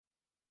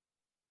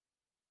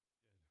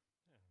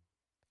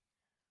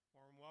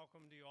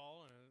welcome to you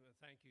all, and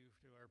thank you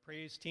to our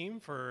praise team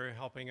for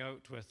helping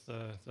out with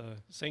the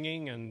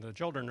singing, and the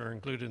children are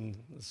included in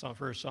the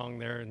first song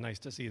there, and nice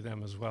to see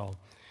them as well.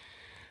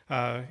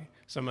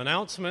 Some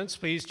announcements.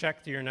 Please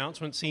check your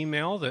announcements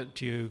email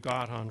that you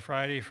got on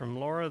Friday from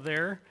Laura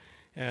there,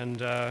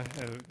 and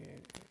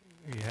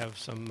we have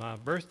some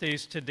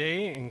birthdays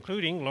today,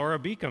 including Laura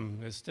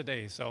Beacom is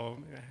today, so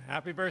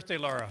happy birthday,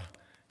 Laura.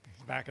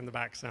 Back in the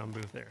back sound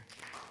booth there.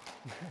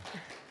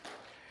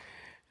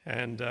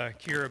 And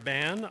Kira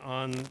Ban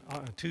on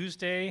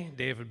Tuesday,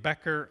 David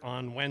Becker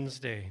on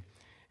Wednesday.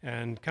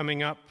 And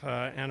coming up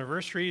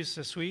anniversaries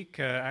this week,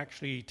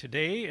 actually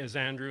today is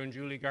Andrew and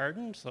Julie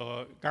Garland,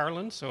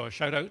 so a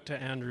shout out to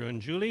Andrew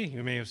and Julie.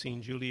 You may have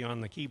seen Julie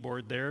on the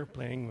keyboard there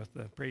playing with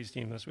the praise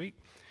team this week.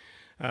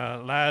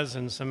 Laz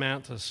and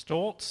Samantha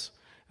Stoltz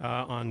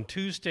on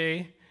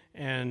Tuesday,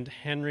 and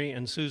Henry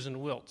and Susan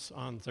Wiltz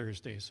on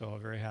Thursday, so a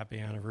very happy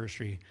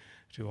anniversary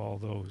to all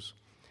those.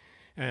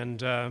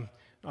 And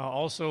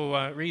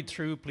also read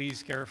through,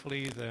 please,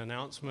 carefully the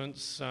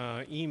announcements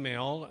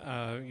email.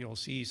 You'll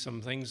see some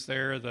things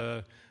there.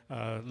 The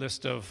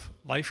list of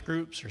life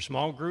groups or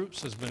small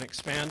groups has been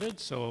expanded,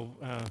 so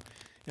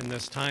in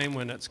this time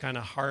when it's kind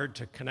of hard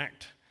to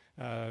connect,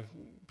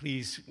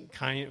 please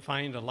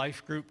find a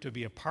life group to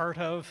be a part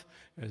of,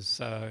 as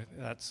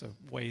that's a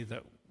way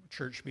that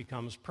church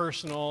becomes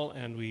personal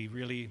and we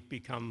really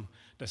become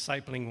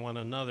discipling one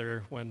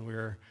another when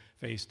we're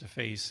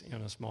face-to-face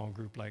in a small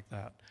group like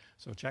that.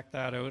 So check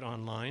that out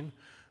online.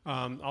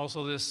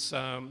 Also this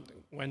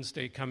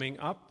Wednesday coming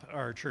up,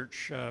 our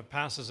church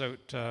passes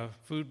out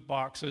food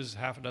boxes,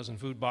 half a dozen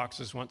food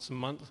boxes once a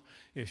month.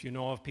 If you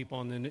know of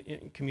people in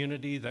the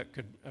community that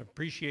could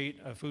appreciate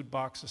a food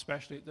box,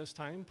 especially at this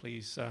time,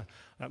 please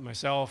let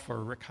myself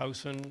or Rick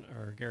Housen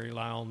or Gary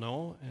Lyle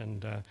know,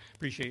 and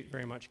appreciate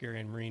very much Gary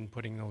and Maureen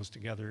putting those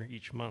together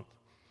each month.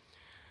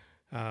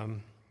 I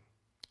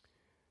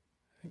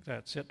think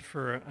that's it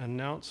for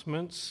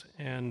announcements,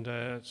 and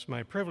it's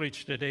my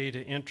privilege today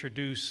to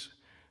introduce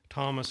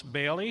Thomas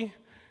Bailey.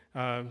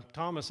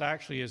 Thomas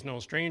actually is no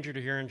stranger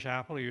to here in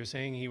Chapel. He was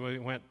saying he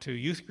went to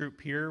youth group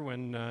here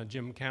when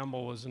Jim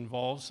Campbell was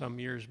involved some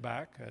years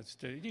back. That's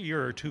a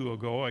year or two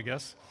ago, I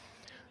guess.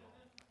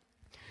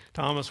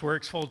 Thomas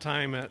works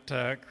full-time at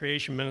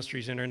Creation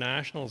Ministries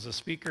International as a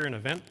speaker and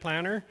event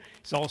planner.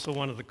 He's also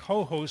one of the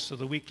co-hosts of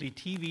the weekly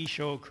TV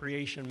show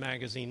Creation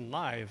Magazine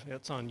Live.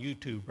 It's on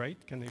YouTube, right?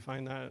 Can they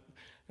find that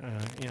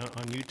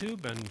on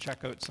YouTube and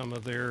check out some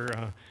of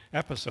their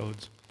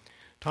episodes?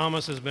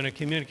 Thomas has been a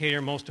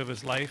communicator most of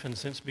his life, and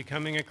since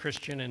becoming a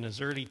Christian in his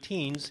early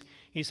teens,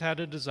 he's had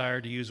a desire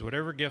to use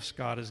whatever gifts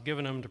God has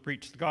given him to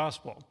preach the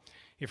gospel.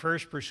 He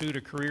first pursued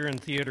a career in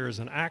theater as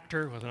an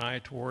actor with an eye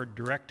toward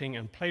directing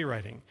and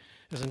playwriting.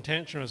 His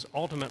intention was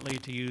ultimately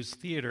to use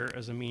theater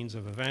as a means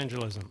of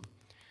evangelism.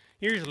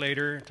 Years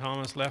later,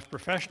 Thomas left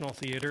professional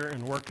theater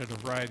and worked at a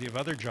variety of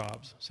other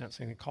jobs.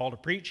 Sensing the call to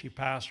preach, he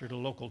pastored a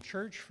local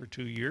church for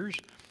 2 years.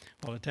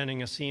 While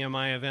attending a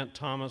CMI event,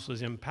 Thomas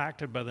was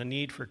impacted by the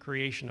need for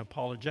creation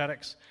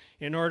apologetics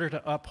in order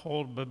to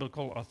uphold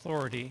biblical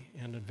authority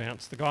and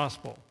advance the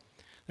gospel.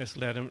 This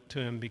led to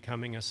him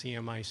becoming a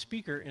CMI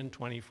speaker in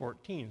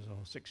 2014, so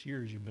 6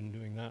 years you've been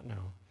doing that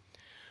now.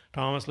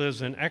 Thomas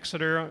lives in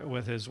Exeter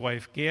with his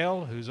wife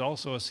Gail, who's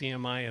also a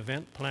CMI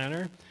event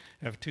planner.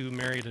 They have 2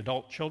 married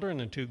adult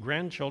children and 2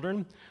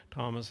 grandchildren.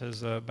 Thomas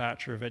has a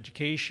Bachelor of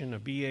Education, a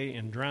BA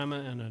in Drama,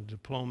 and a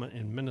Diploma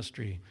in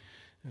Ministry.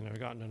 And I've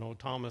gotten to know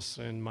Thomas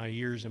in my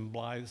years in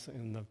Blythe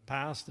in the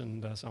past,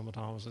 and some of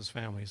Thomas's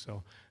family.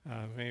 So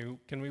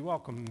can we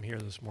welcome him here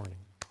this morning?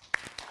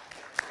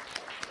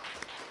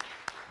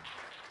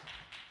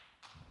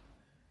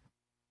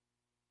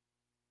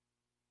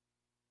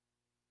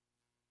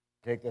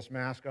 Take this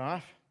mask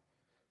off,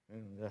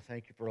 and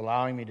thank you for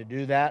allowing me to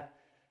do that.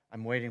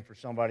 I'm waiting for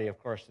somebody, of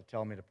course, to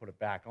tell me to put it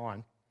back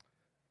on.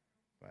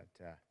 But,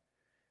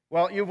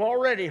 well, you've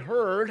already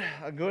heard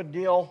a good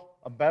deal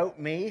about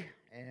me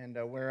and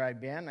where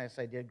I've been, as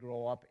I did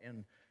grow up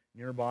in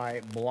nearby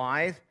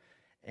Blythe.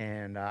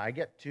 And I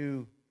get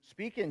to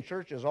speak in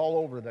churches all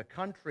over the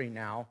country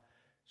now,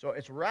 so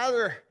it's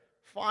rather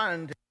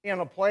fun to be in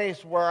a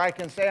place where I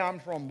can say I'm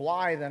from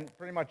Blythe, and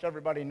pretty much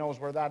everybody knows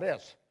where that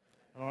is.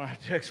 I don't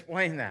have to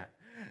explain that.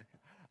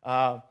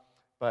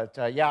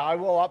 Yeah, I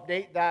will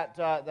update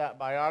that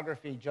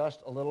biography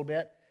just a little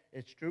bit.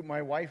 It's true,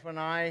 my wife and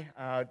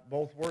I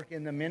both work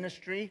in the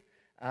ministry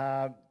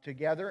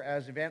together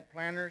as event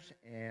planners,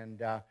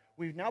 and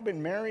we've now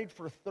been married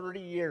for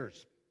 30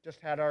 years. Just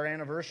had our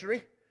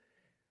anniversary.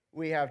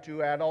 We have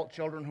 2 adult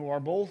children who are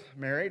both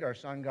married. Our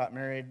son got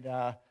married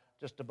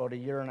just about a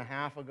year and a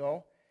half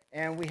ago,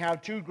 and we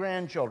have 2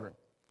 grandchildren.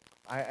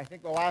 I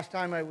think the last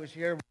time I was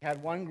here, we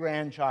had 1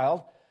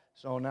 grandchild,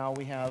 so now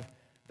we have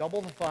double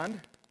the fun,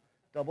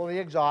 double the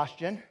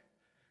exhaustion.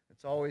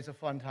 It's always a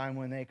fun time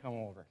when they come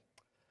over.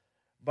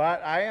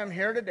 But I am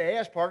here today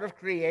as part of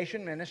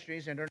Creation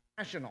Ministries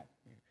International.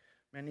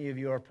 Many of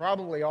you are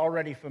probably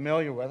already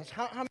familiar with us.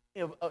 How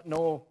many of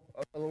know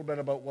a little bit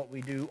about what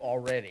we do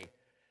already?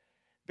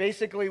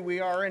 Basically, we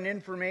are an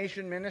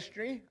information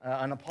ministry,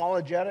 an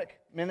apologetic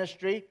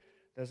ministry.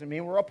 Doesn't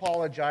mean we're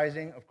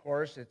apologizing, of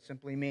course. It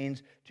simply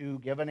means to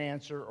give an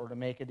answer or to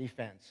make a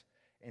defense.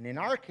 And in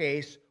our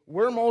case,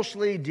 we're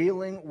mostly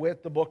dealing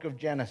with the book of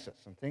Genesis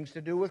and things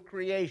to do with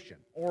creation,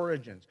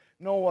 origins,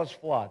 Noah's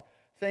flood,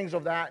 things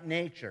of that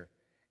nature.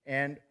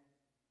 And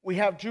we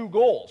have two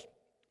goals.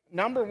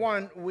 Number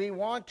one, we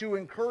want to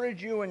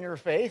encourage you in your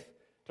faith,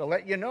 to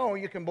let you know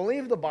you can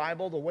believe the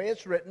Bible the way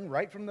it's written,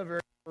 right from the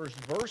very first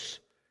verse.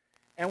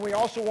 And we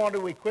also want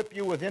to equip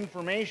you with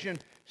information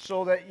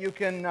so that you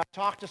can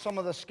talk to some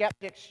of the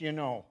skeptics you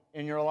know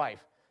in your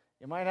life.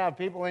 You might have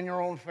people in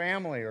your own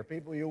family or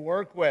people you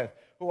work with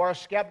who are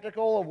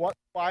skeptical of what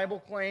the Bible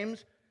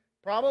claims,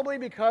 probably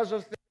because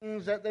of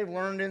things that they've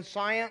learned in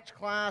science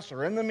class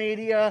or in the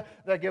media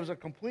that gives a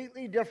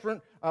completely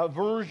different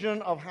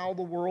version of how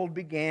the world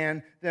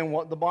began than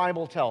what the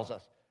Bible tells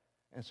us.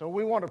 And so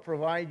we want to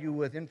provide you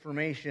with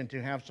information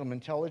to have some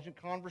intelligent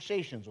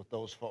conversations with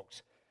those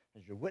folks.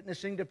 As you're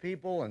witnessing to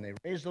people and they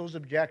raise those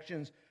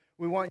objections,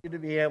 we want you to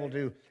be able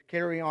to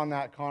carry on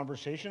that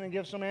conversation and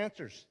give some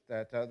answers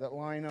that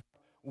line up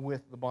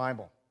with the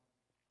Bible.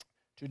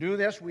 To do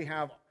this, we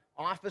have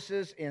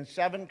offices in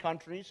 7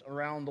 countries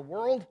around the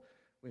world.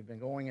 We've been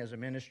going as a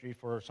ministry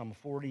for some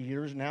 40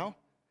 years now,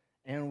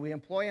 and we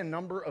employ a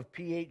number of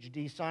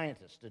PhD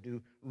scientists to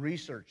do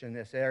research in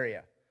this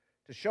area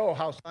to show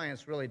how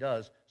science really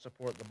does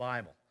support the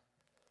Bible.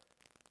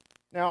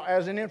 Now,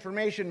 as an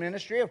information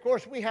ministry, of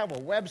course, we have a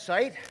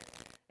website,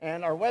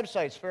 and our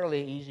website's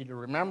fairly easy to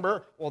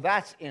remember. Well,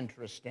 that's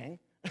interesting.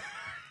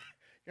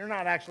 You're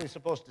not actually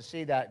supposed to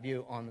see that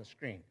view on the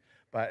screen.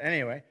 But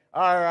anyway,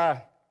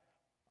 our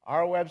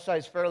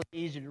website's fairly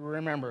easy to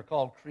remember,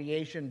 called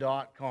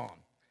creation.com.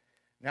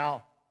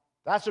 Now,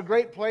 that's a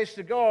great place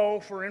to go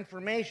for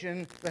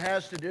information that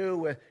has to do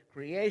with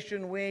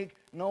Creation Week,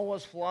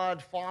 Noah's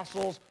flood,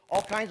 fossils,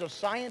 all kinds of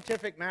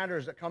scientific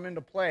matters that come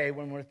into play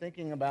when we're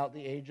thinking about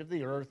the age of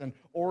the earth and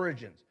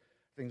origins,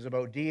 things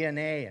about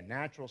DNA and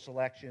natural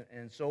selection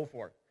and so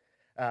forth.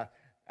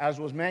 As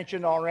was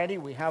mentioned already,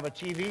 we have a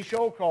TV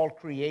show called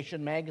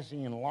Creation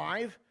Magazine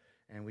Live,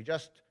 and we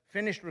just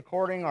finished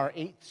recording our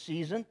 8th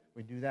season.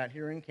 We do that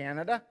here in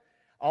Canada.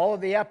 All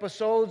of the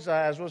episodes,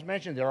 as was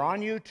mentioned, they're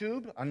on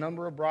YouTube, a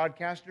number of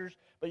broadcasters,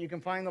 but you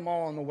can find them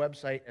all on the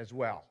website as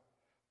well,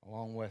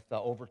 along with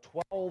over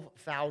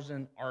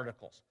 12,000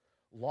 articles.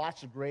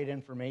 Lots of great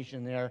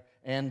information there,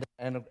 and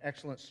an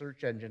excellent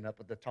search engine up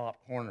at the top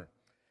corner.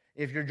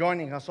 If you're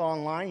joining us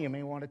online, you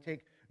may want to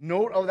take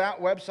note of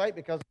that website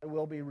because I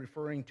will be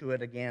referring to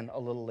it again a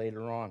little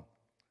later on.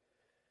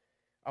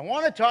 I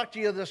want to talk to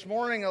you this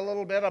morning a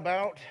little bit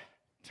about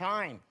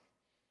time.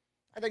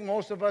 I think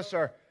most of us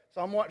are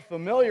somewhat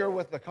familiar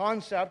with the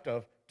concept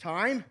of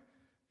time.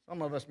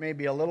 Some of us may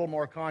be a little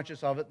more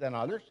conscious of it than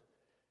others.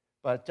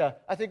 But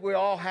I think we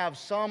all have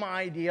some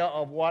idea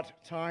of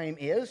what time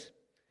is.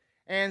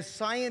 And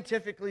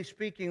scientifically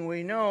speaking,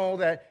 we know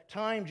that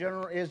time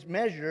generally is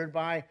measured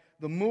by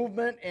the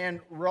movement and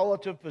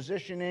relative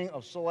positioning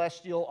of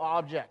celestial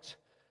objects.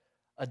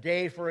 A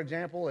day, for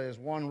example, is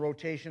one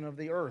rotation of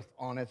the Earth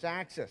on its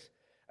axis.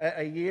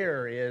 A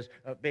year is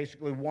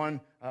basically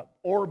one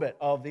orbit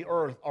of the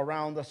Earth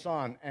around the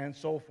sun, and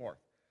so forth.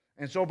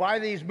 And so by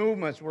these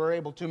movements, we're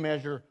able to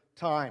measure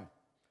time.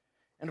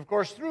 And of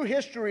course, through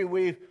history,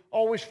 we've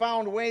always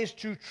found ways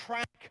to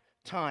track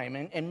time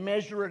and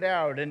measure it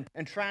out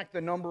and track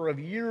the number of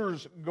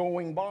years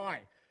going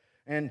by.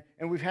 And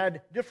we've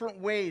had different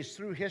ways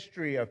through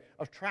history of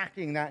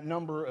tracking that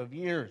number of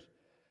years.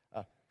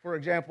 For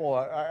example,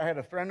 I had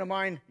a friend of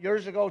mine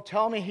years ago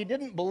tell me he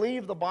didn't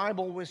believe the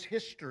Bible was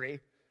history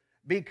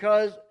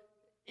because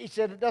he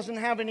said it doesn't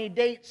have any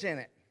dates in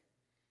it.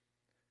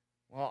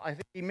 Well, I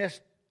think he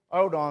missed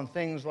out on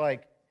things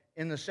like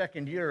in the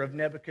 2nd year of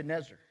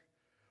Nebuchadnezzar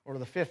or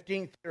the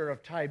 15th year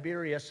of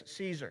Tiberius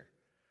Caesar.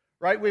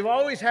 Right? We've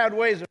always had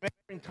ways of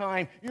measuring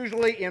time,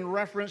 usually in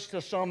reference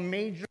to some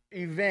major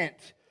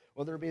event,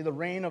 whether it be the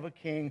reign of a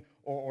king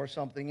or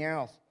something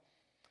else.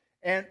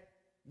 And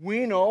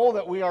we know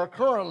that we are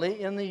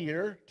currently in the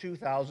year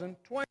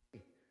 2020.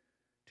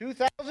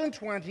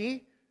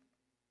 2020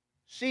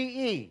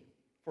 CE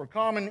for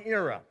Common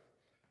Era.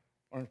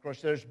 Or of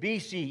course there's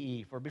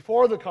BCE for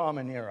before the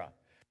Common Era.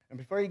 And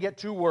before you get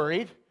too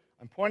worried,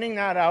 I'm pointing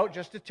that out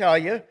just to tell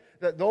you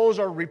that those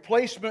are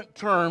replacement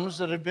terms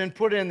that have been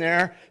put in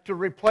there to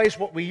replace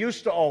what we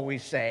used to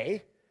always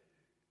say.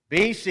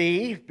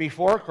 BC,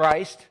 before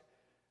Christ,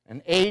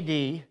 and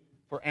AD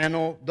for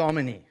Anno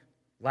Domini,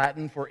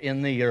 Latin for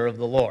in the year of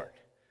the Lord.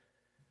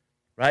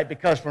 Right?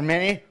 Because for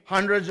many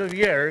hundreds of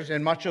years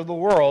in much of the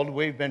world,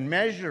 we've been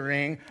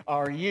measuring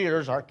our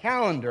years, our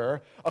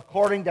calendar,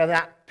 according to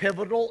that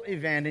pivotal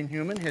event in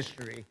human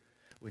history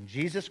when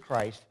Jesus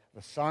Christ,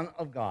 the Son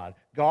of God,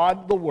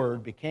 God the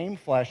Word, became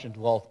flesh and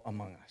dwelt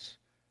among us.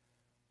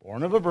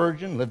 Born of a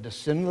virgin, lived a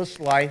sinless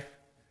life,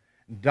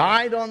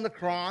 died on the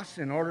cross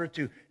in order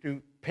to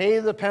pay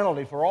the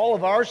penalty for all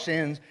of our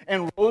sins,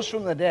 and rose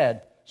from the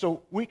dead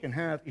so we can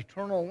have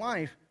eternal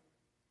life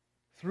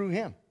through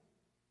Him.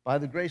 by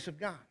the grace of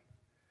God,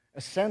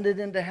 ascended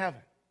into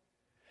heaven.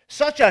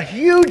 Such a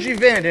huge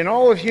event in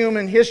all of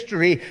human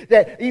history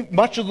that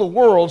much of the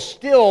world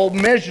still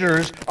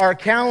measures our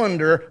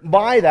calendar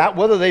by that,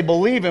 whether they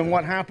believe in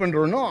what happened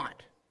or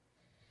not.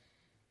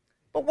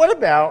 But what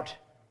about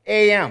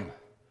AM?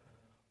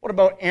 What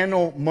about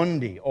Anno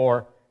Mundi,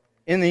 or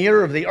in the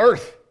year of the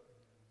earth?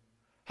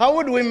 How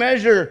would we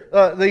measure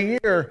the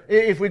year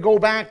if we go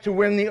back to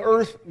when the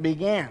earth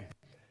began?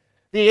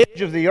 The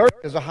age of the earth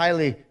is a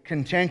highly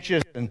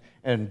contentious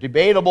and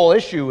debatable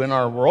issue in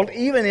our world,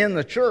 even in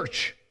the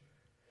church.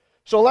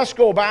 So let's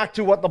go back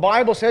to what the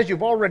Bible says.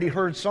 You've already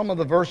heard some of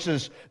the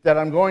verses that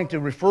I'm going to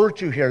refer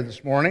to here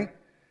this morning.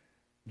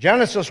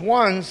 Genesis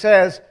 1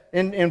 says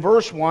in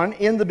verse 1,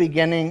 "In the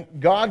beginning,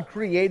 God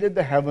created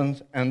the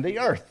heavens and the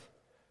earth."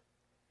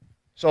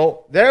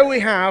 So there we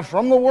have,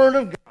 from the Word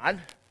of God,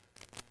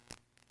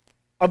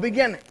 a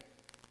beginning.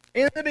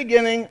 In the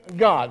beginning,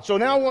 God. So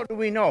now what do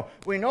we know?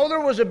 We know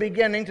there was a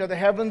beginning to the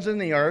heavens and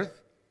the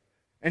earth.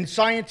 And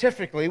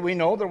scientifically, we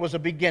know there was a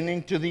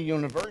beginning to the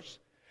universe.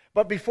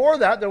 But before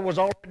that, there was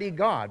already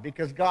God,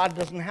 because God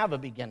doesn't have a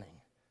beginning.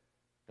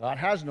 God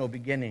has no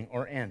beginning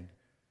or end.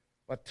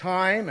 But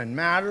time and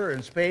matter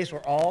and space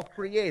were all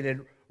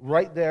created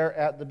right there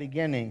at the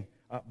beginning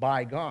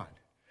by God.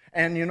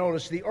 And you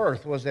notice the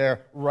earth was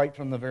there right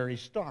from the very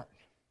start.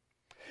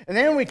 And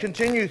then we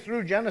continue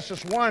through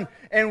Genesis 1,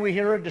 and we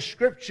hear a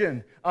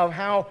description of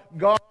how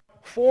God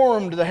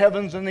formed the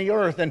heavens and the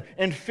earth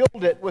and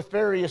filled it with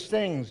various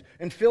things,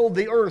 and filled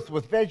the earth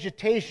with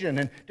vegetation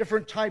and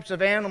different types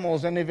of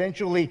animals, and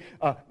eventually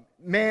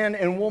man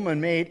and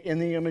woman made in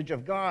the image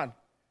of God.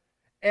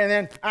 And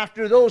then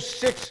after those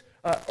 6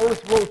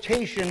 earth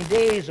rotation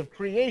days of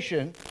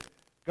creation,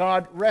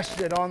 God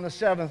rested on the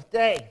 7th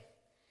day.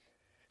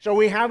 So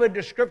we have a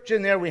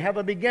description there. We have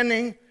a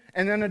beginning,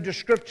 and then a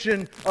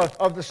description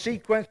of the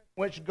sequence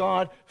in which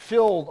God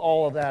filled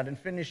all of that and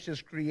finished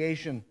His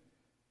creation.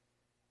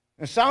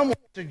 And some would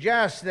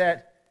suggest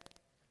that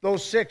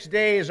those 6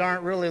 days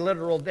aren't really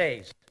literal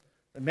days.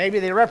 That maybe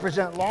they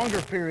represent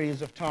longer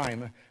periods of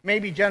time.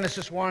 Maybe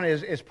Genesis 1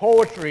 is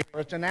poetry, or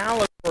it's an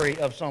allegory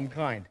of some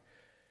kind.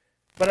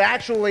 But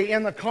actually,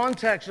 in the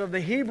context of the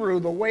Hebrew,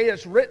 the way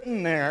it's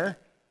written there,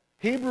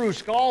 Hebrew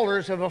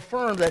scholars have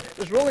affirmed that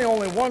there's really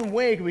only one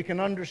way we can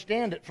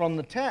understand it from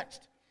the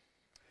text.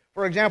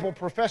 For example,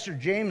 Professor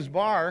James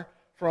Barr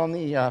from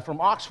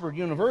Oxford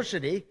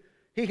University,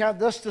 he had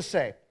this to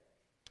say.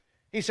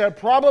 He said,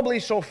 "Probably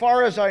so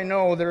far as I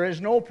know, there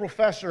is no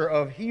professor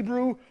of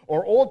Hebrew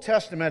or Old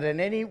Testament at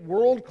any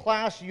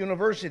world-class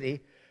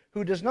university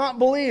who does not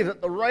believe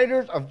that the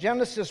writers of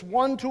Genesis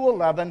 1 to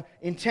 11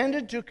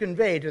 intended to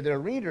convey to their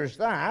readers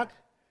that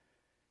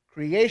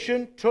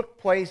creation took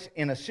place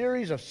in a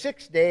series of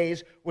 6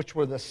 days, which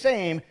were the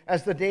same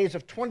as the days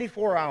of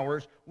 24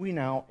 hours we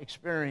now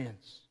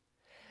experience."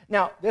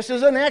 Now, this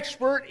is an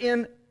expert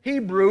in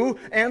Hebrew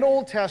and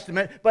Old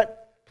Testament, but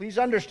please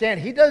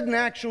understand, he doesn't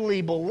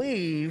actually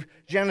believe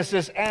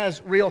Genesis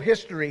as real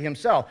history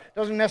himself.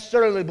 Doesn't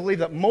necessarily believe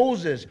that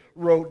Moses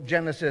wrote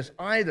Genesis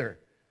either.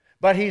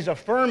 But he's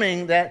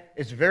affirming that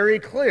it's very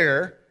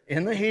clear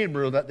in the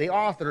Hebrew that the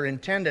author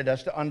intended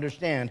us to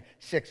understand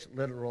 6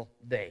 literal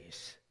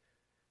days.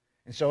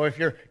 And so if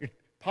you're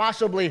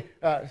possibly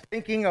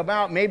thinking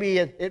about maybe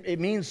it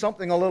means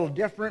something a little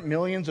different,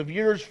 millions of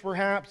years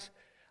perhaps,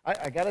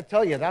 I got to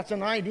tell you, that's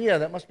an idea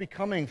that must be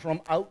coming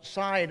from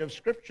outside of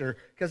Scripture,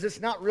 because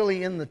it's not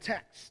really in the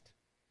text.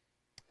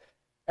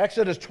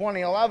 Exodus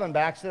 20:11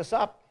 backs this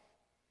up.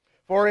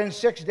 "For in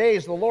 6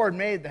 days the Lord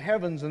made the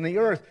heavens and the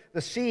earth,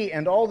 the sea,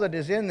 and all that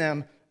is in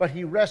them, but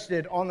He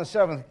rested on the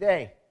 7th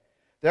day.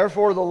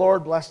 Therefore the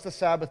Lord blessed the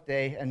Sabbath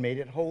day and made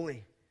it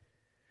holy."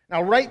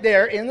 Now, right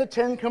there in the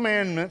 10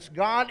 Commandments,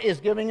 God is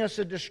giving us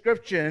a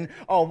description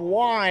of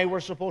why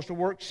we're supposed to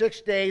work 6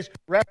 days,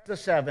 rest the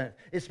 7th.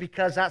 It's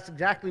because that's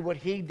exactly what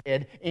He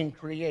did in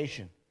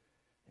creation.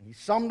 And He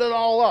summed it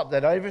all up,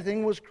 that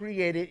everything was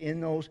created in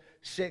those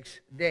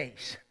 6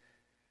 days.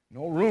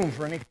 No room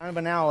for any kind of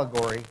an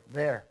allegory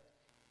there.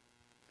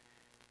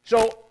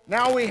 So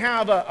now we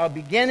have a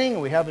beginning,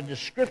 we have a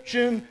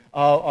description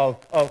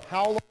of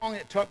how long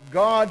it took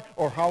God,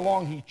 or how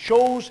long He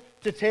chose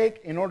to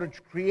take in order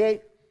to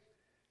create.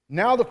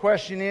 Now the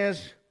question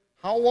is,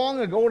 how long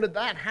ago did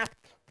that happen?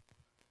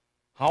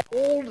 How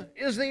old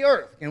is the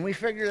earth? Can we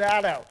figure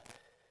that out?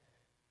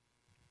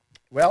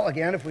 Well,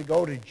 again, if we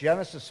go to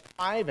Genesis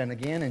 5 and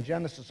again in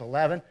Genesis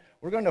 11,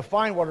 we're going to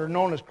find what are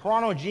known as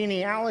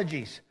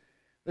chronogenealogies.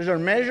 These are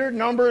measured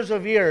numbers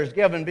of years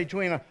given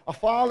between a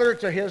father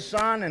to his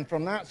son, and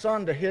from that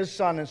son to his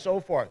son, and so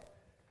forth.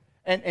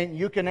 And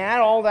you can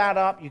add all that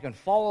up. You can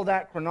follow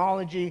that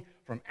chronology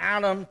from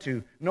Adam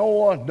to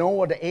Noah,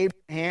 Noah to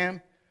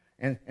Abraham.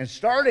 And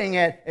starting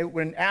at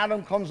when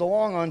Adam comes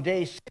along on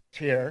day 6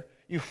 here,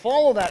 you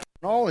follow that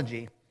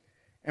chronology.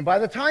 And by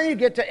the time you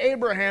get to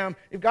Abraham,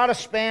 you've got a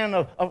span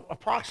of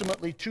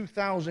approximately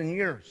 2,000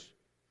 years.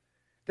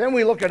 Then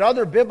we look at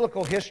other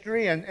biblical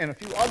history and a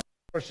few other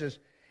sources,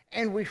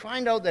 and we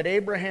find out that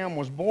Abraham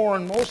was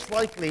born most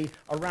likely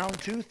around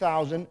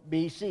 2000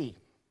 BC.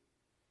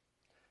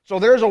 So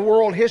there's a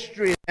world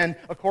history, and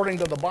according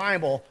to the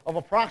Bible, of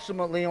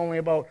approximately only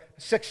about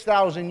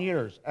 6,000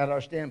 years at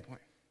our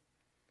standpoint.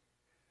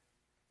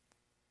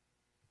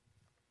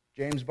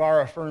 James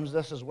Barr affirms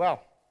this as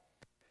well.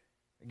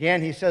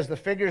 Again, he says, the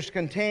figures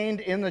contained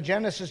in the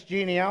Genesis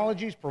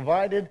genealogies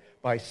provided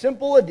by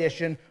simple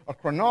addition a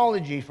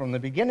chronology from the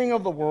beginning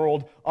of the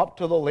world up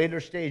to the later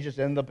stages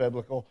in the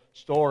biblical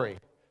story.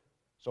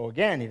 So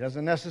again, he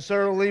doesn't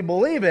necessarily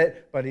believe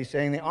it, but he's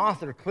saying the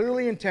author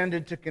clearly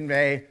intended to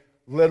convey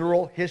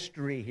literal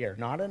history here,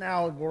 not an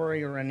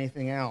allegory or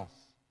anything else.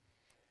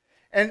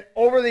 And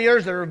over the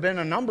years, there have been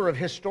a number of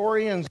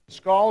historians and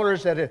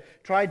scholars that have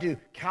tried to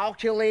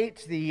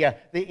calculate the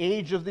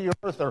age of the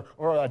earth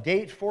or a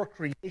date for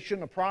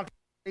creation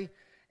approximately.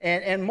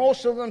 And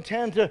most of them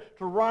tend to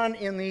run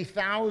in the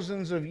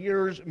thousands of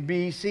years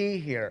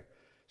BC here.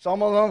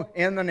 Some of them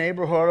in the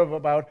neighborhood of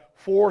about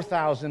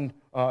 4,000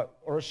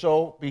 or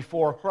so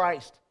before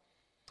Christ.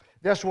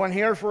 This one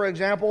here, for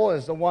example,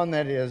 is the one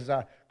that is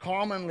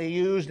commonly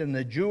used in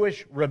the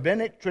Jewish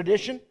rabbinic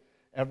tradition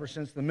ever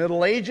since the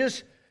Middle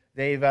Ages.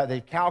 They've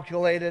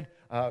calculated,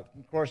 of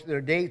course, their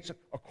dates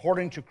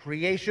according to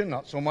creation,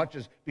 not so much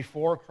as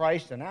before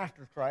Christ and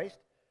after Christ.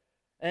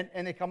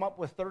 And they come up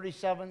with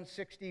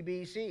 3760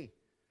 BC.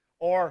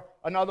 Or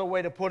another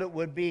way to put it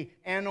would be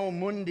Anno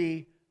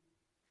Mundi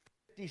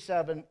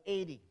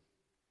 5780.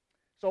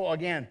 So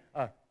again,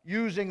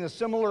 using the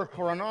similar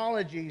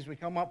chronologies, we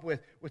come up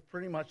with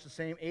pretty much the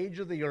same age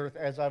of the earth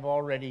as I've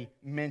already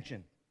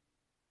mentioned.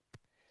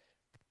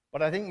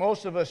 But I think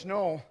most of us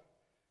know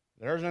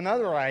there's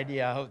another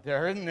idea out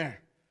there, isn't there?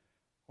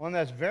 One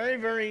that's very,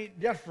 very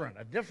different,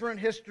 a different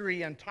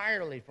history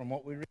entirely from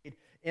what we read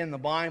in the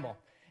Bible.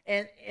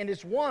 And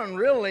it's one,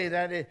 really,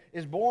 that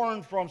is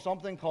born from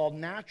something called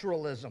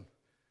naturalism.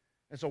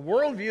 It's a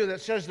worldview that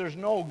says there's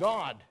no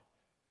God.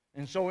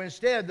 And so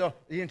instead,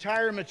 the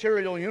entire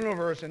material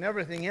universe and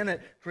everything in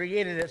it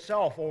created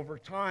itself over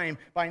time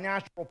by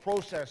natural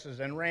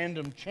processes and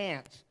random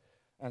chance.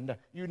 And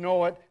you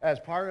know it as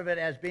part of it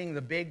as being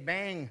the Big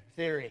Bang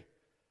theory.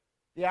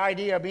 The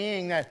idea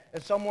being that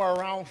somewhere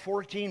around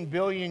 14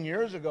 billion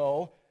years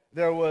ago,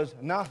 there was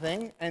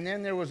nothing, and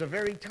then there was a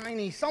very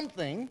tiny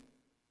something,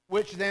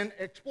 which then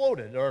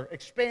exploded or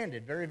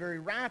expanded very, very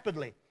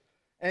rapidly.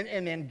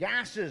 And then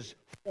gases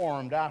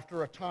formed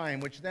after a time,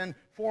 which then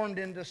formed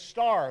into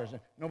stars.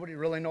 Nobody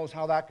really knows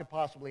how that could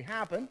possibly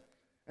happen.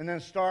 And then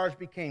stars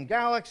became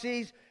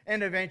galaxies,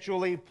 and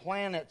eventually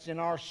planets in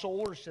our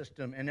solar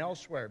system and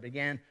elsewhere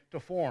began to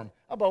form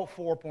about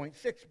 4.6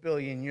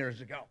 billion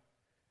years ago.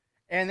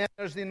 And then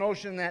there's the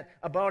notion that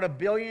about 1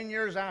 billion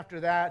years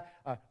after that,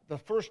 the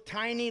first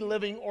tiny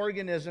living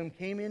organism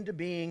came into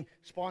being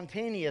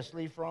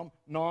spontaneously from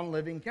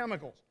non-living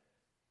chemicals.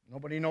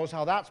 Nobody knows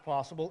how that's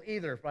possible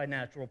either by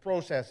natural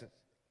processes.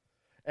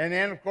 And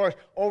then, of course,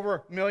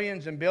 over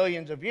millions and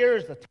billions of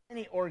years, the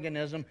tiny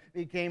organism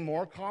became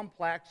more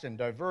complex and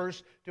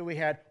diverse till we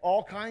had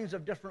all kinds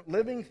of different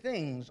living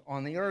things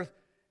on the earth,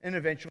 and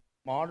eventually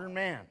modern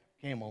man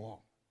came along.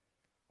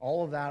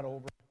 All of that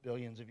over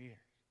billions of years.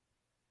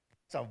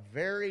 It's a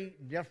very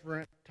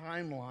different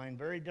timeline,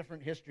 very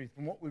different history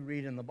from what we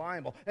read in the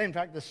Bible. And in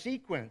fact, the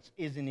sequence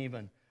isn't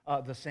even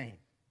the same.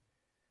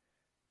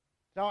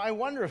 Now, I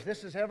wonder if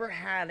this has ever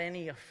had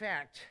any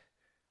effect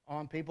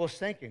on people's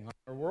thinking, on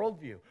their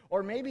worldview,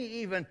 or maybe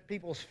even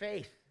people's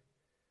faith.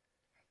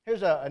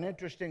 Here's an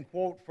interesting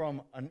quote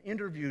from an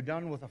interview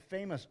done with a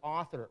famous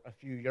author a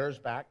few years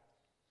back.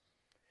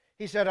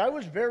 He said, "I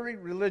was very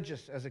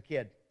religious as a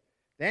kid.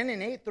 Then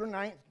in 8th or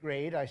 9th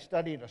grade, I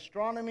studied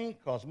astronomy,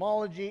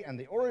 cosmology, and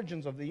the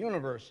origins of the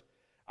universe.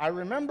 I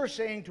remember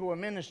saying to a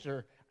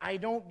minister, 'I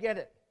don't get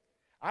it.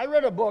 I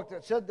read a book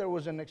that said there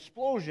was an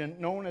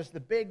explosion known as the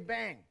Big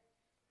Bang.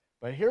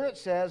 But here it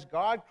says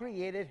God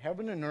created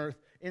heaven and earth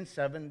in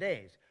 7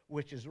 days,'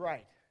 which is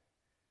right.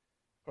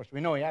 Of course,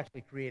 we know he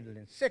actually created it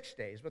in 6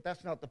 days, but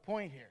that's not the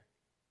point here.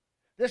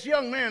 This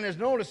young man is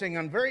noticing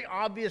a very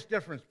obvious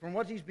difference from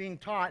what he's being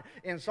taught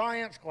in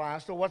science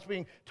class to what's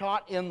being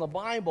taught in the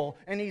Bible,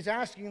 and he's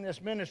asking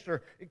this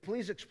minister,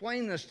 'Please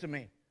explain this to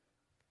me.'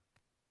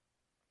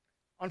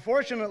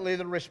 Unfortunately,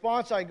 the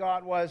response I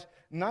got was,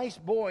 'Nice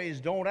boys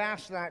don't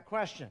ask that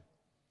question.'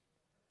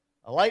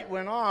 A light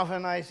went off,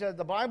 and I said,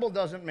 'The Bible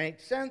doesn't make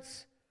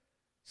sense.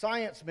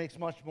 Science makes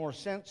much more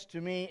sense to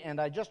me,' and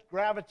I just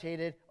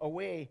gravitated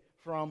away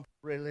from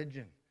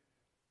religion."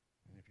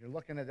 And if you're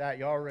looking at that,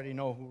 you already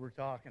know who we're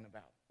talking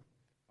about.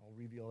 I'll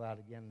reveal that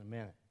again in a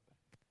minute.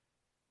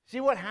 See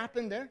what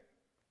happened there?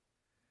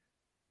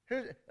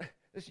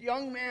 This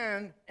young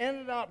man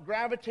ended up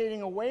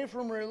gravitating away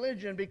from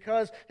religion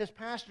because his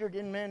pastor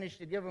didn't manage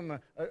to give him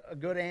a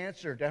good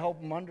answer to help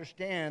him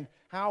understand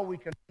how we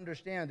can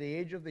understand the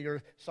age of the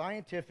earth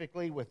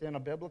scientifically within a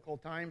biblical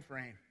time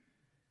frame.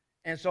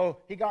 And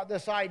so he got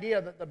this idea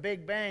that the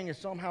Big Bang is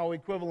somehow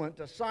equivalent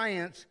to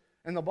science,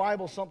 and the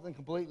Bible's something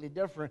completely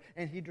different,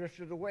 and he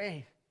drifted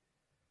away.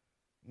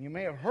 You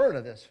may have heard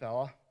of this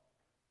fella,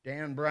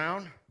 Dan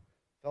Brown,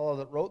 fellow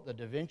that wrote the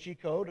Da Vinci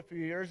Code a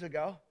few years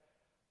ago.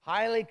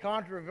 Highly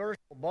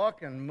controversial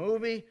book and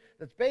movie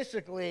that's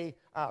basically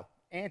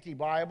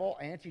anti-Bible,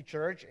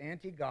 anti-church,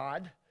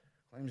 anti-God.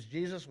 Claims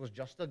Jesus was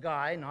just a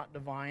guy, not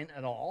divine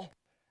at all.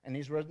 And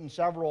he's written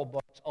several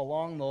books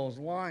along those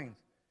lines.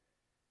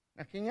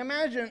 Now, can you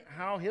imagine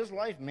how his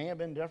life may have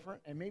been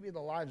different, and maybe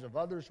the lives of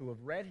others who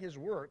have read his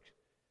works,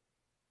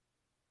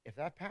 if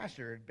that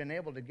pastor had been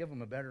able to give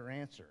him a better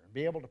answer, and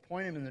be able to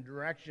point him in the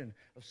direction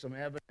of some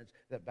evidence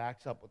that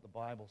backs up what the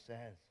Bible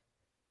says?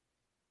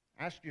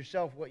 Ask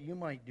yourself what you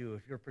might do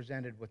if you're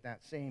presented with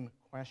that same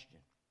question.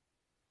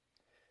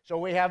 So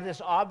we have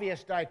this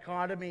obvious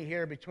dichotomy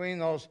here between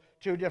those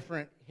two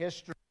different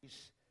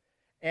histories.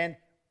 And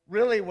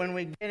really, when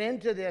we get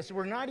into this,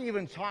 we're not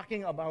even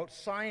talking about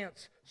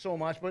science so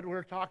much, but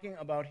we're talking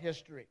about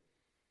history.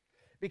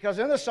 Because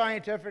in the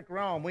scientific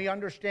realm, we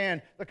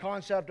understand the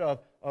concept of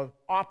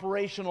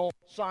operational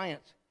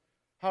science,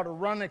 how to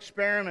run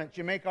experiments.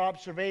 You make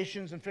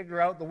observations and figure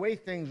out the way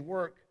things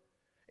work.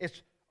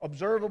 It's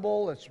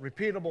observable, it's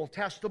repeatable,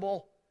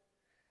 testable.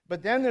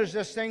 But then there's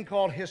this thing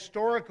called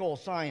historical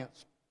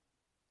science.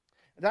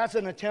 That's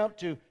an attempt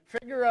to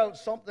figure out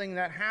something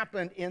that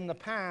happened in the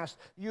past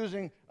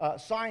using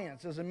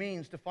science as a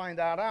means to find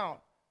that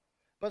out.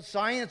 But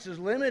science is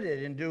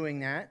limited in doing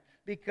that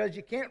because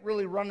you can't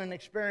really run an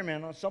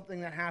experiment on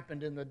something that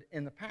happened in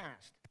the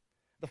past.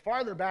 The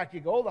farther back you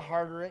go, the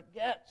harder it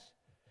gets.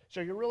 So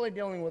you're really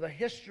dealing with a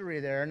history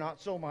there,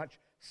 not so much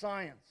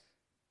science.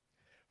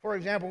 For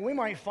example, we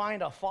might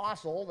find a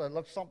fossil that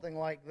looks something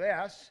like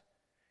this,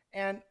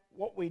 and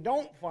what we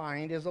don't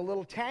find is a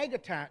little tag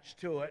attached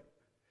to it.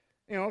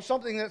 You know,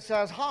 something that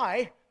says,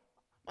 "Hi,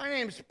 my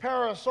name's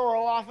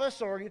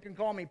Parasaurolophus," or you can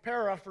call me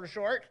Para for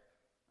short.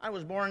 I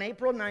was born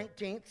April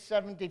 19th,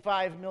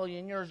 75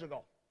 million years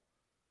ago.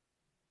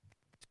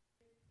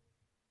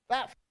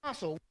 That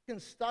fossil, we can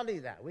study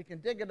that. We can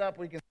dig it up.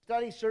 We can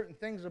study certain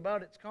things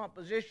about its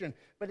composition,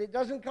 but it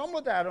doesn't come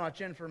with that much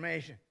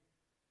information.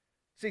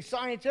 See,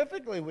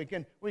 scientifically, we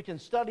can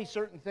study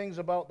certain things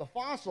about the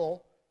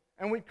fossil,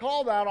 and we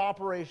call that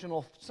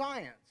operational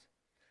science.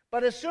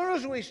 But as soon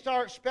as we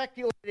start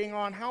speculating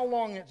on how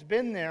long it's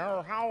been there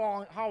or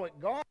how it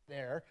got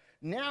there,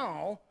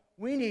 now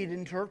we need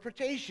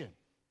interpretation.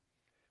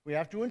 We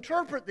have to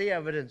interpret the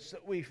evidence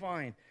that we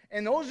find.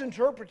 And those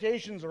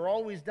interpretations are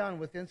always done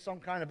within some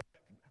kind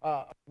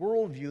of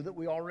worldview that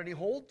we already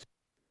hold to.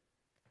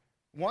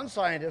 One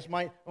scientist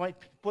might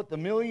put the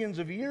millions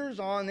of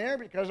years on there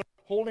because of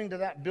holding to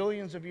that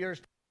billions of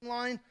years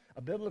timeline.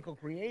 A biblical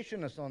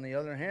creationist, on the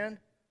other hand,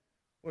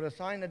 would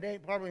assign a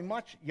date probably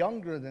much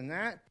younger than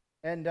that,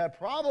 and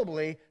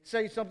probably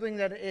say something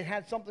that it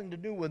had something to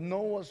do with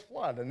Noah's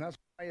flood, and that's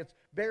why it's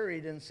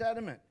buried in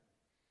sediment.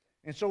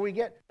 And so we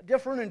get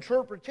different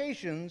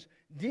interpretations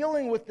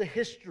dealing with the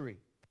history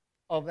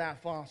of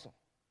that fossil.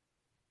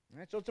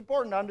 Right? So it's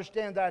important to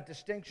understand that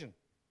distinction.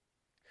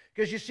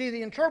 Because you see,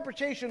 the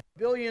interpretation of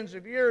billions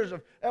of years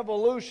of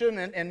evolution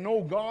and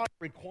no God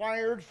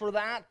required for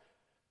that,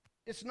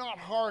 it's not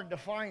hard to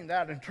find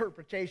that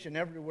interpretation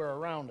everywhere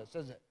around us,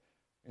 is it?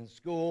 In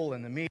school,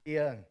 in the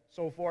media, and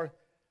so forth.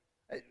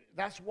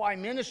 That's why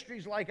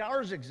ministries like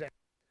ours exist.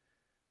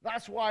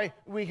 That's why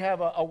we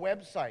have a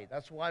website.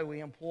 That's why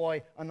we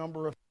employ a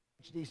number of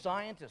PhD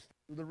scientists to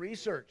do the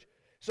research,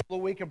 so that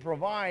we can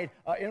provide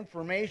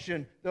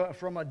information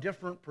from a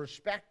different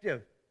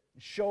perspective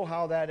and show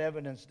how that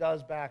evidence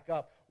does back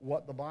up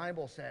what the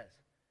Bible says.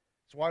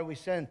 It's why we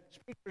send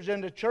speakers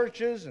into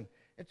churches, and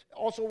it's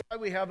also why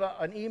we have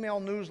an email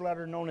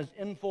newsletter known as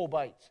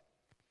InfoBites.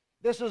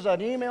 This is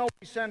an email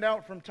we send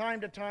out from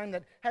time to time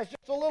that has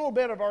just a little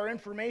bit of our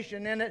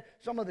information in it,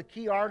 some of the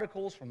key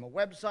articles from the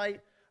website,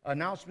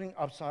 announcing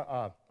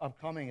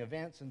upcoming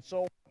events, and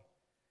so on.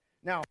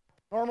 Now,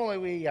 normally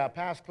we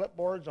pass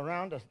clipboards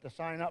around to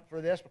sign up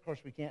for this. Of course,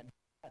 we can't do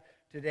that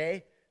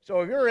today.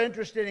 So if you're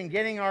interested in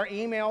getting our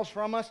emails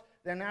from us,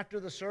 then after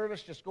the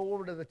service, just go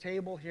over to the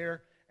table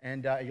here,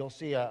 and you'll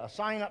see a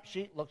sign-up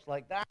sheet. Looks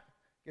like that.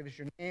 Give us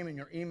your name and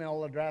your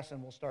email address,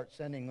 and we'll start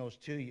sending those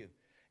to you.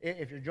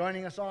 If you're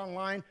joining us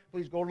online,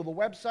 please go to the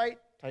website,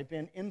 type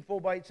in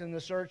InfoBites in the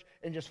search,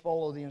 and just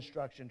follow the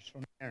instructions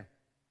from there.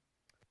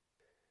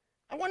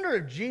 I wonder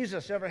if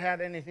Jesus ever had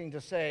anything to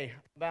say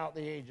about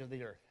the age of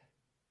the earth.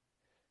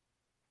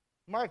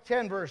 Mark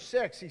 10, verse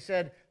 6, he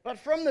said, "But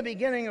from the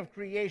beginning of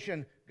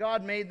creation,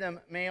 God made them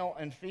male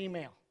and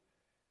female."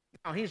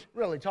 Now, he's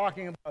really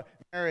talking about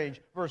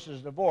marriage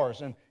versus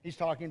divorce, and he's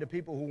talking to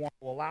people who want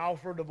to allow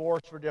for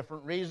divorce for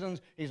different reasons.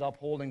 He's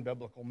upholding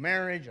biblical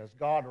marriage as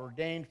God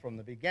ordained from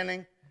the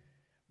beginning,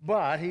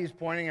 but he's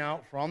pointing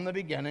out from the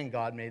beginning,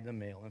 God made them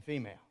male and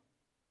female.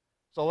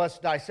 So let's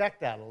dissect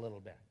that a little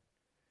bit.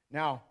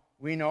 Now,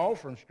 we know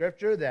from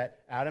Scripture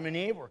that Adam and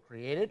Eve were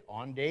created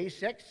on day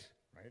 6,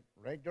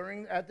 right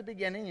at the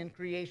beginning in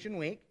creation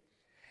week.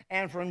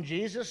 And from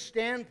Jesus'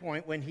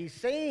 standpoint, when he's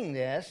saying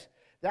this,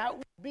 that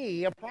would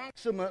be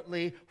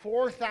approximately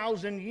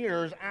 4,000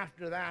 years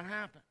after that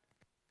happened.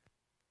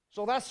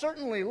 So that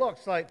certainly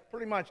looks like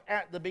pretty much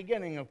at the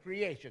beginning of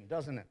creation,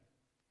 doesn't it?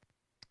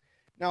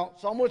 Now,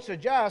 some would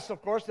suggest,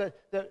 of course,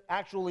 that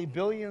actually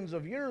billions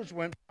of years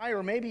went by,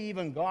 or maybe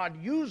even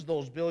God used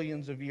those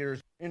billions of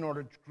years in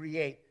order to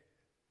create.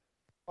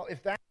 Well,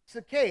 if that's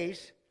the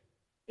case,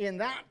 in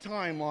that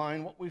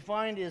timeline, what we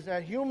find is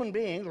that human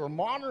beings, or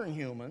modern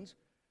humans,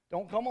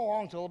 don't come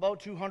along till about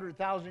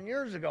 200,000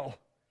 years ago,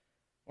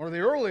 or the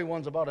early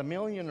ones about 1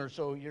 million or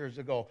so years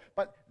ago.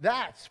 But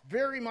that's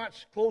very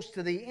much close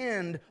to the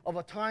end of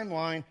a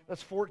timeline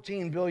that's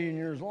 14 billion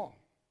years long.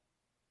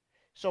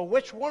 So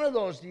which one of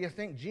those do you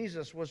think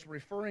Jesus was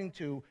referring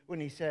to when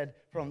he said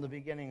from the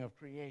beginning of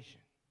creation?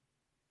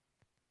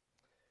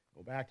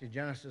 Go back to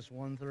Genesis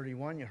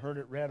 1:31. You heard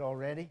it read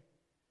already.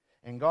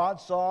 And God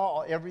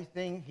saw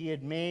everything he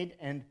had made,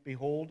 and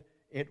behold,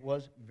 it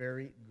was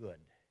very good.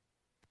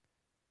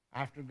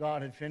 After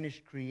God had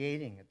finished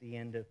creating at the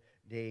end of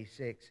day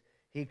 6,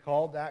 he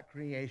called that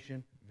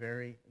creation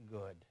very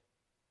good.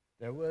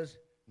 There was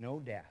no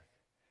death.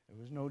 There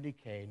was no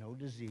decay, no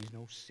disease,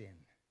 no sin.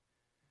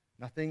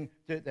 Nothing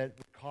that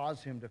would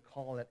cause him to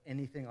call it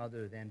anything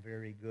other than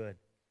very good.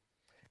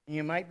 And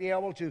you might be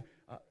able to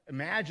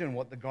imagine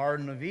what the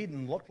Garden of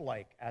Eden looked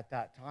like at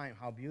that time,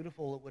 how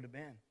beautiful it would have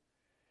been.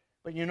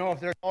 But you know, if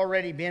there's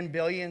already been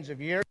billions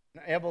of years,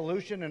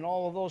 evolution and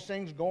all of those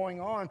things going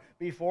on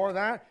before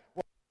that,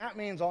 well, that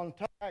means on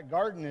top, that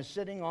garden is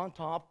sitting on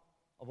top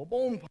of a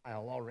bone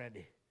pile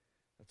already.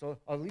 It's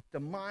at least a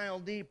mile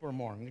deep or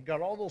more. And you've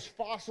got all those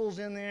fossils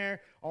in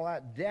there, all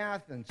that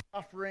death and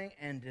suffering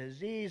and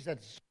disease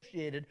that's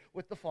associated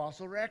with the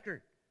fossil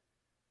record.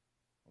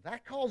 Well,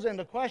 that calls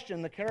into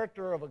question the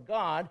character of a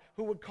God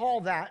who would call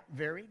that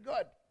very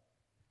good.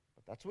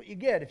 But that's what you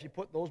get if you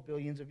put those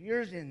billions of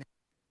years in there.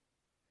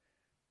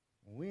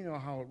 Well, we know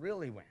how it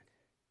really went,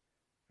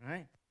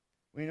 right?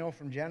 We know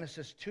from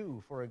Genesis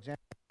 2, for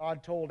example,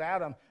 God told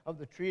Adam, of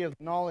the tree of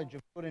the knowledge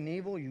of good and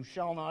evil you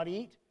shall not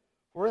eat,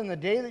 for in the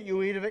day that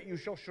you eat of it you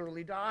shall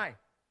surely die.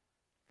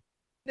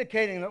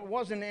 Indicating that there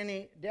wasn't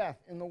any death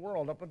in the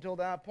world up until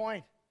that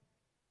point.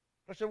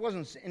 Because there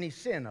wasn't any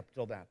sin up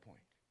till that point.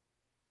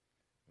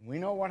 And we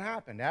know what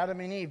happened. Adam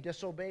and Eve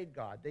disobeyed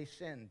God. They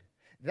sinned.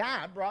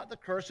 That brought the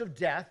curse of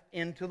death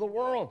into the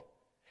world.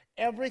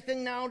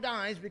 Everything now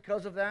dies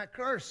because of that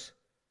curse.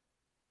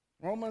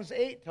 Romans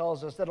 8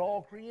 tells us that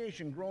all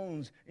creation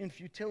groans in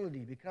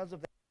futility because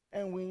of that.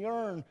 And we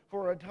yearn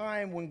for a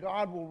time when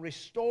God will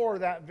restore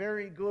that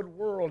very good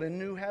world in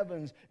new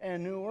heavens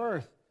and new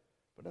earth.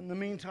 But in the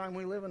meantime,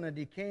 we live in a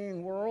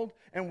decaying world,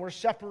 and we're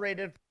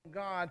separated from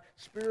God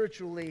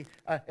spiritually,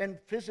 and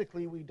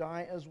physically we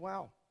die as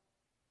well.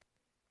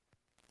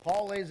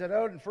 Paul lays it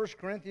out in 1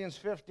 Corinthians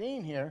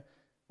 15 here,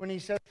 when he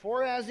says,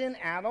 "For as in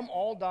Adam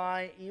all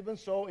die, even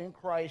so in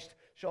Christ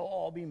shall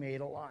all be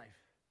made alive."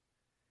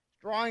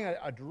 Drawing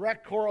a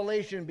direct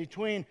correlation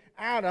between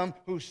Adam,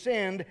 who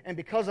sinned, and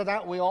because of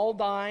that we all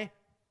die.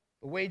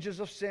 The wages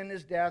of sin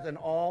is death, and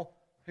all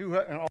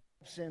have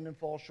sinned and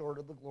fall short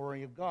of the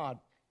glory of God,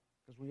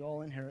 because we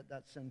all inherit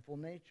that sinful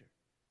nature.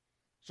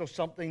 So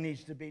something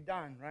needs to be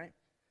done, right?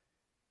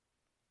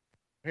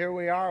 Here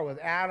we are with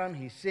Adam.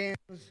 He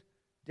sins.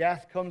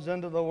 Death comes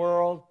into the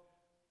world.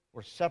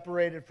 We're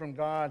separated from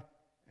God,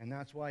 and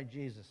that's why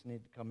Jesus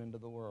needs to come into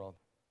the world.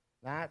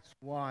 That's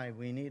why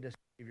we need a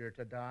Savior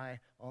to die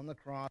on the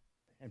cross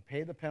and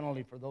pay the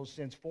penalty for those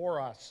sins for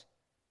us,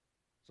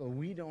 so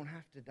we don't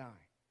have to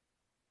die,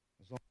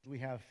 as long as we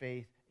have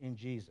faith in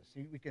Jesus.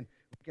 See, we can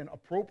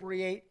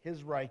appropriate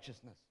his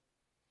righteousness.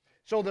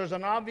 So there's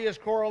an obvious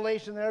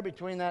correlation there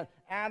between that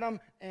Adam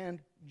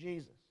and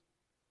Jesus.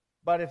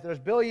 But if there's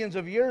billions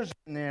of years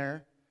in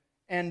there,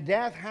 and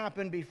death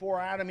happened before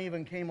Adam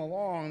even came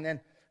along, then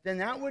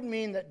that would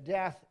mean that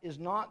death is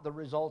not the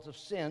result of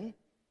sin.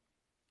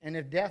 And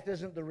if death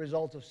isn't the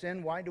result of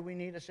sin, why do we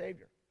need a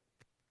Savior?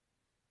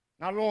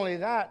 Not only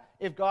that,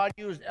 if God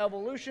used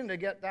evolution to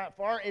get that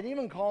far, it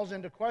even calls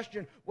into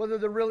question whether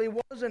there really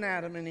was an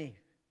Adam and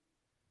Eve.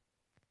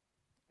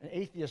 And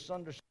atheists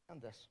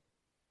understand this.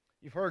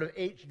 You've heard of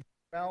H.G.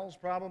 Wells,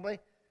 probably.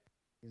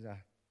 He's a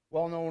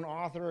well-known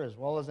author as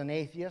well as an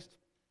atheist.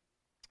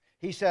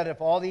 He said if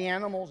all the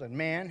animals and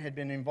man had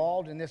been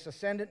involved in this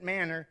ascendant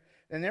manner,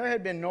 then there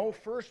had been no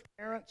first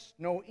parents,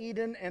 no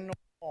Eden, and no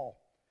fall.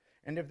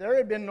 And if there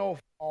had been no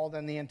fall,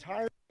 then the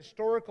entire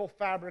historical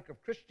fabric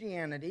of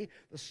Christianity,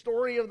 the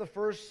story of the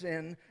first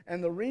sin,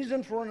 and the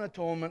reason for an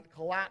atonement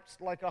collapsed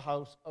like a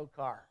house of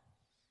cards.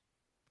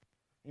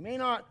 He may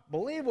not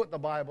believe what the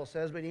Bible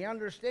says, but he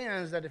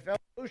understands that if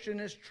evolution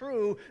is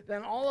true,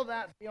 then all of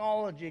that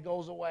theology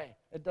goes away.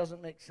 It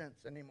doesn't make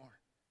sense anymore.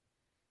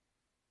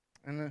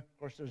 And of